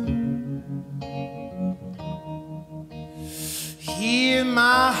then hear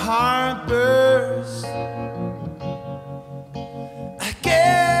my heart burst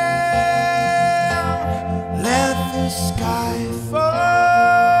again. Let the sky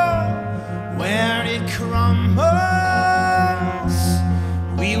fall where it crumbles.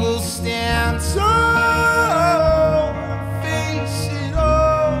 We will stand tall, face it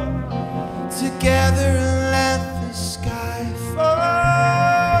all together and let the sky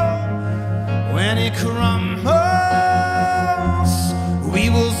fall. When it crumbles, we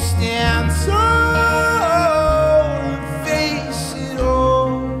will stand tall.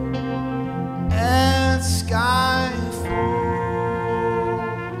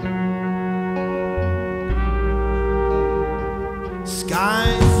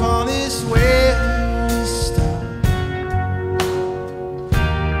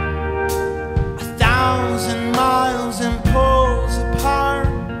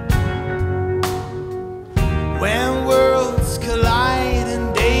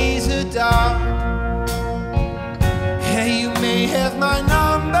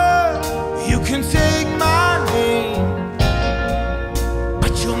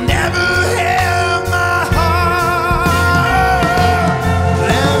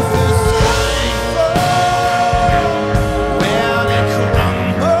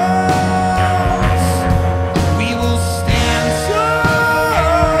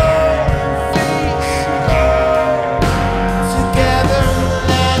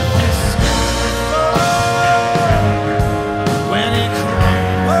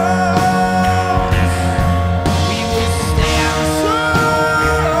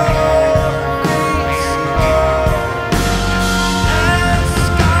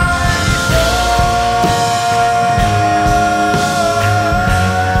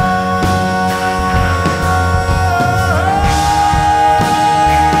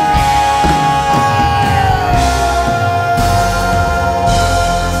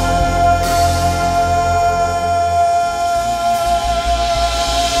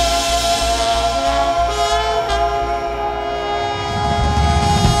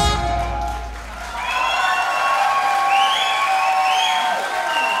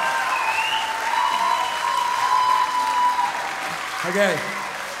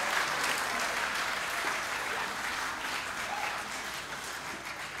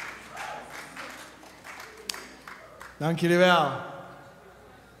 Dank jullie wel.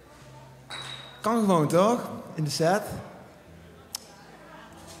 Kan gewoon, toch? In de set.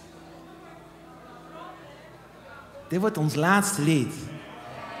 Dit wordt ons laatste lied.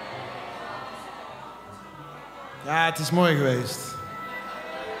 Ja, het is mooi geweest.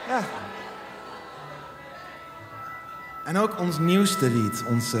 Ja. En ook ons nieuwste lied.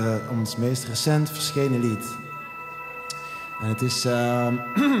 Ons meest recent verschenen lied. En het is...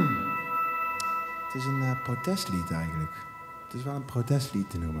 Het is een protestlied eigenlijk. Het is wel een protestlied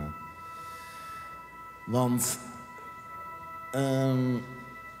te noemen. Want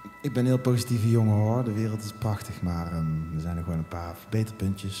ik ben een heel positieve jongen hoor. De wereld is prachtig, maar er zijn er gewoon een paar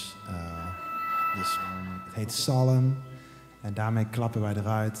verbeterpuntjes. Dus het heet Solemn. En daarmee klappen wij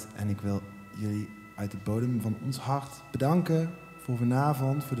eruit. En ik wil jullie uit de bodem van ons hart bedanken voor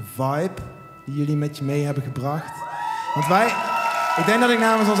vanavond. Voor de vibe die jullie met je mee hebben gebracht. Want wij... Ik denk dat ik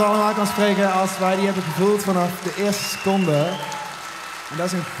namens ons allemaal kan spreken als wij die hebben gevoeld vanaf de eerste seconde. En dat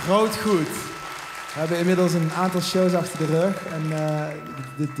is een groot goed. We hebben inmiddels een aantal shows achter de rug. En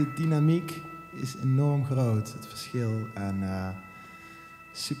de dynamiek is enorm groot. Het verschil. En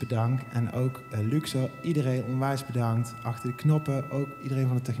super dank. En ook Luxor, iedereen onwijs bedankt. Achter de knoppen ook iedereen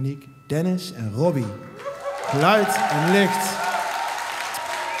van de techniek. Dennis en Robbie. Geluid en licht.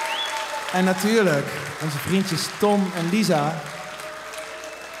 En natuurlijk onze vriendjes Tom en Lisa.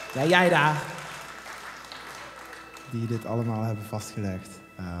 Ja, jij daar. Die dit allemaal hebben vastgelegd.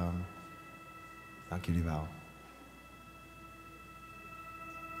 Dank jullie wel.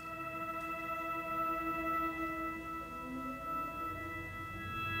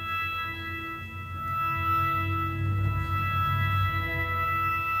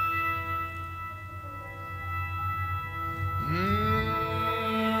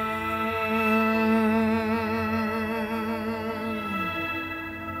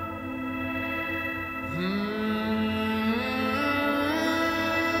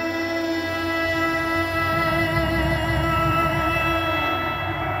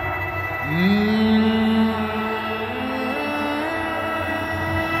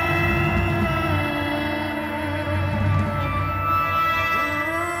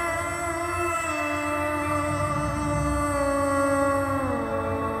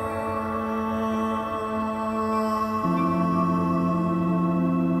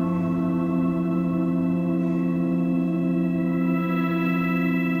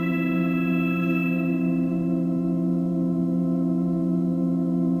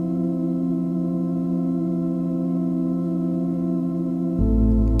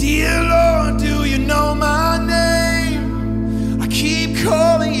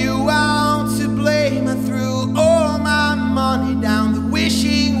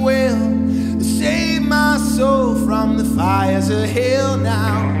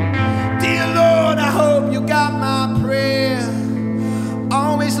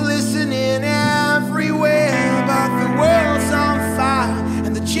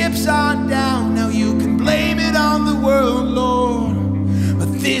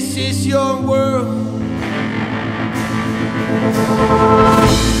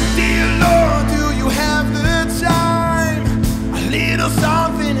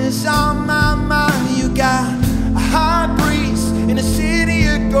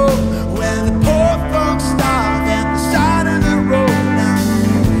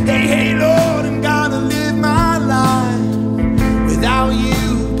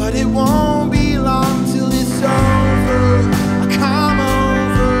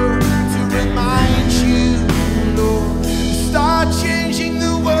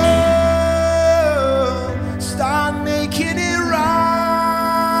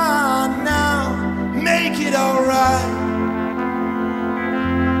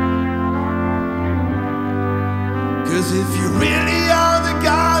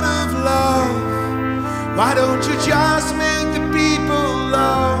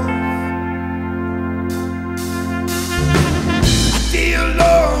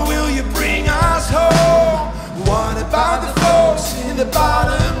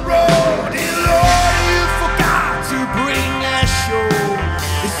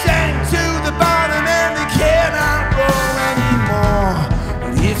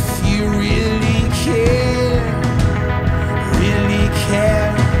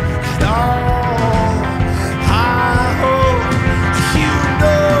 Care at all. I hope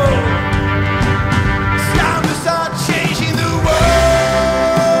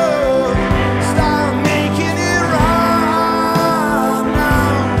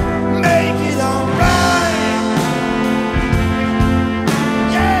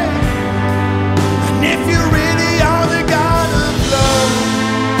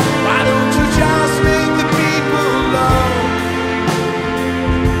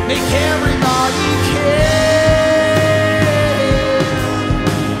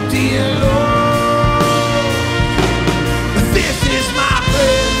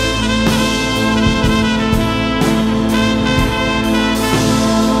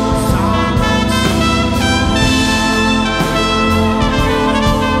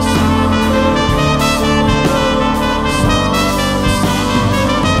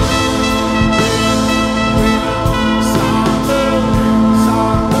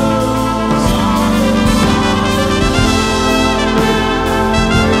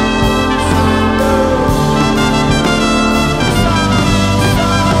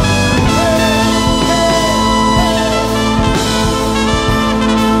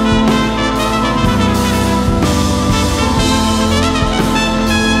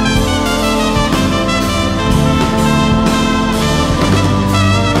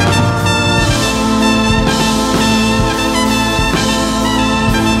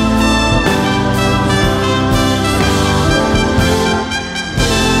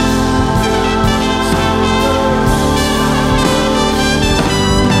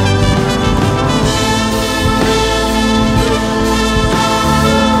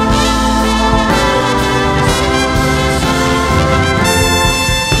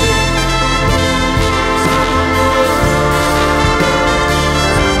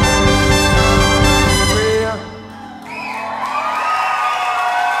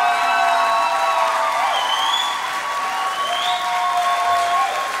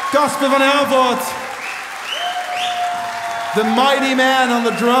Casper Van Helvoirt. The mighty man on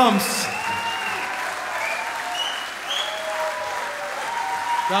the drums.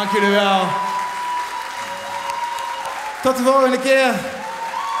 Dank jullie wel. Tot de volgende keer.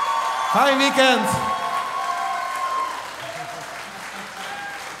 Fijn weekend.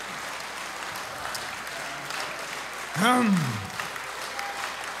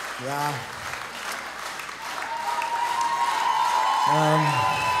 Ja.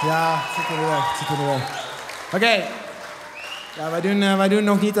 Ja, zit in de weg. Oké. Ja, wij doen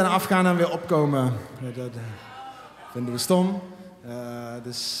nog niet aan afgaan en weer opkomen. Dat vinden we stom.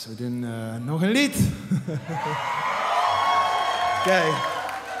 Dus we doen nog een lied. Oké.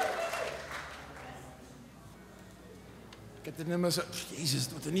 Ik heb dit nummer zo... Jezus,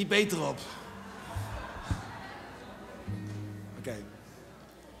 het wordt er niet beter op. Oké.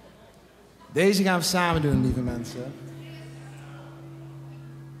 Deze gaan we samen doen, lieve mensen.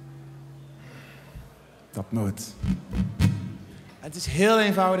 Dat moet. Het is heel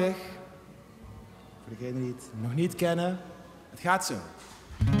eenvoudig. Voor degenen die het nog niet kennen. Het gaat zo.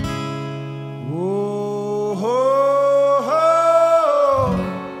 Oh, ho, ho.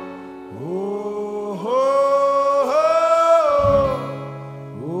 Oh, ho, ho.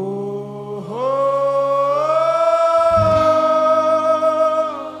 Oh, ho.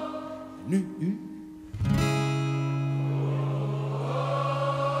 Nu.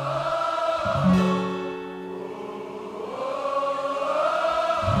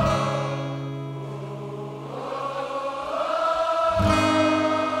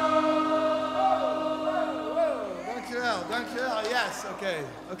 Dankjewel. Yes,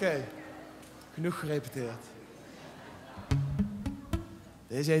 oké. Genoeg gerepeteerd.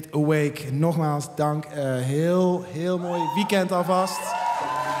 Deze heet Awake. Nogmaals, dank. Heel mooi weekend alvast.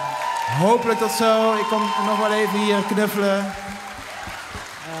 Hopelijk tot zo. Ik kom nog wel even hier knuffelen.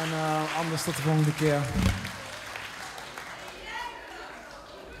 En anders tot de volgende keer.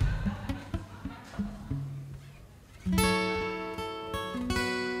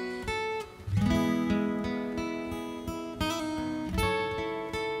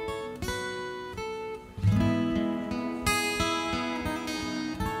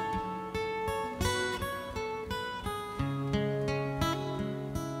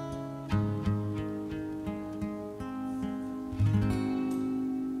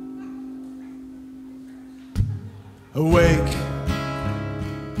 Awake,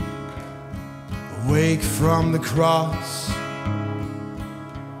 awake from the cross,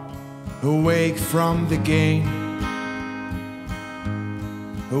 awake from the game,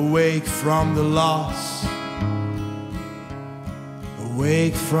 awake from the loss,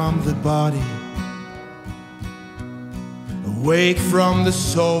 awake from the body, awake from the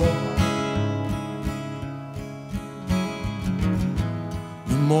soul.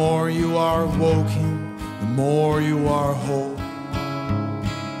 The more you are woken, the more you are whole.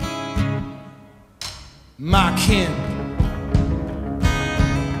 My kin,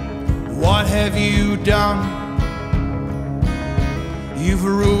 what have you done? You've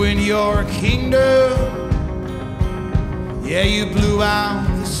ruined your kingdom. Yeah, you blew out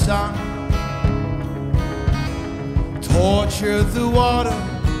the sun, tortured the water,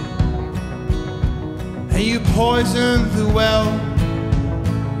 and you poisoned the well.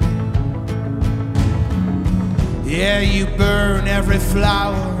 Yeah, you burn every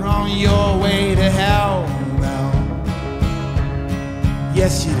flower on your way to hell. Well,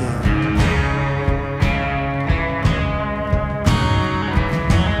 yes you did.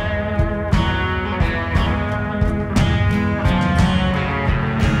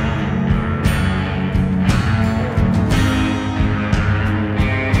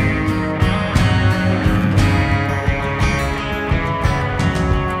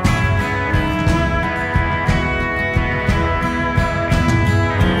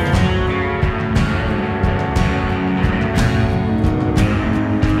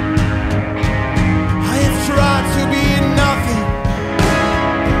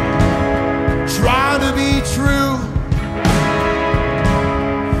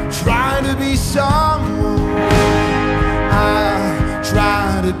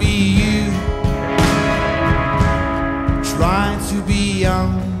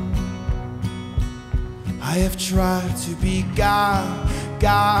 Tried to be God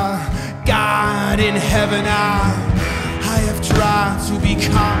in heaven. I have tried to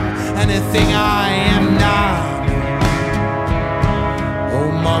become anything I am not.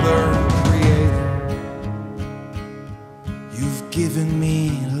 Oh, Mother Creator, you've given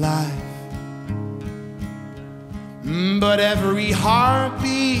me life, but every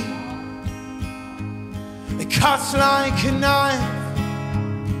heartbeat, it cuts like a knife.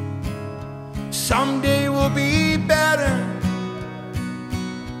 someday will be better.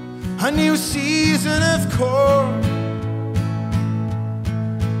 A new season of course.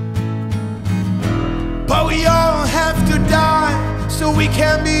 But we all have to die so we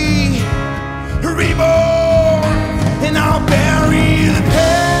can be reborn. And I'll bury the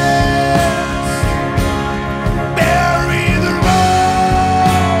past, bury the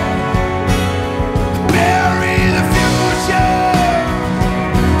road, bury the future.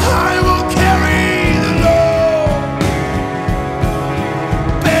 I will carry the load,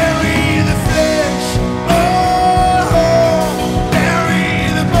 bury the flesh, oh, bury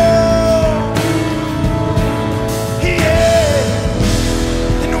the bone.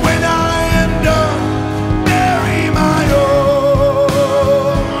 Yeah, and when I am done, bury my own.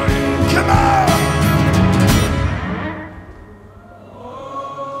 Come on.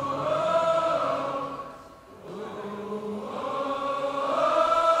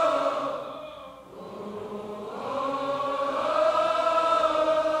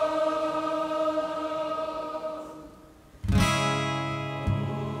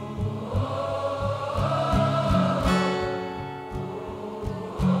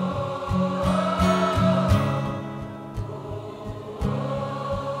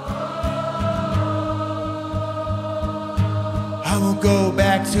 I will go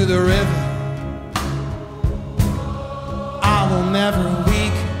back to the river. I will never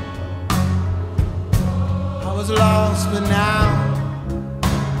weak. I was lost, but now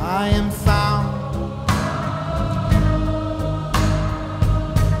I am found.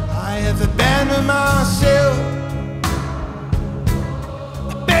 I have abandoned myself,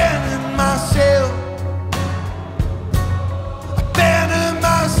 abandoned myself, abandoned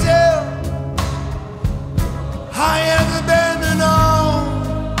myself. I have abandoned all.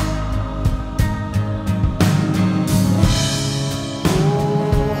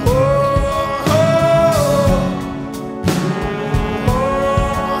 Oh, oh, oh.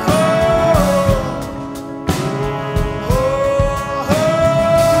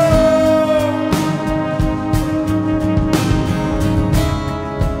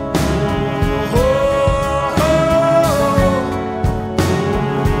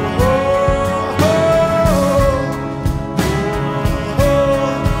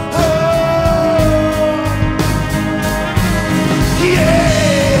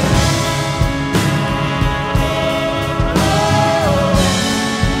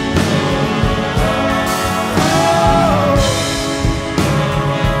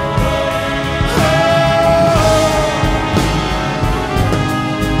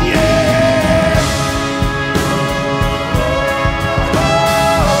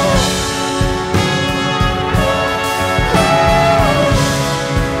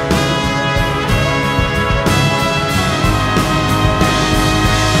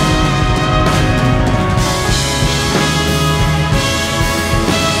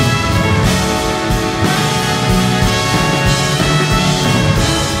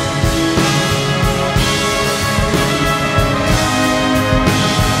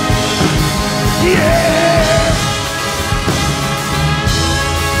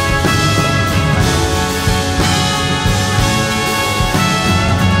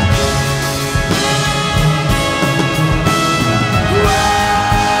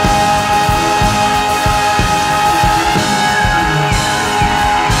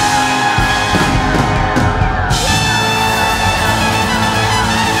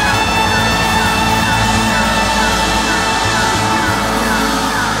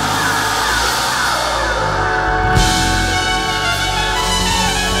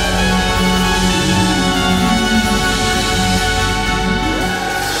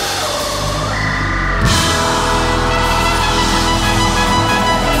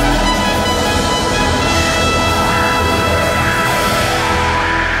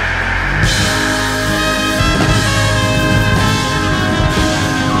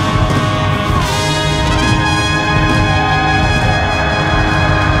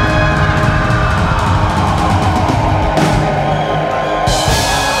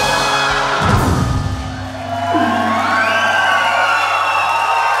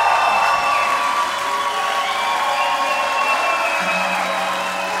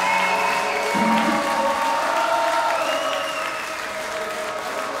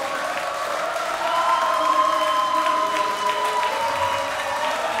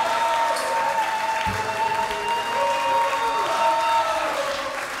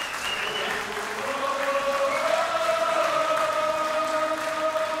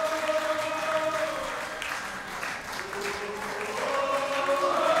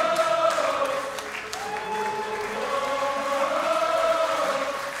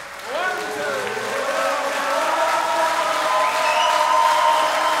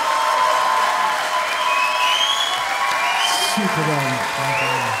 super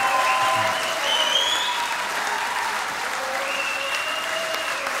dan.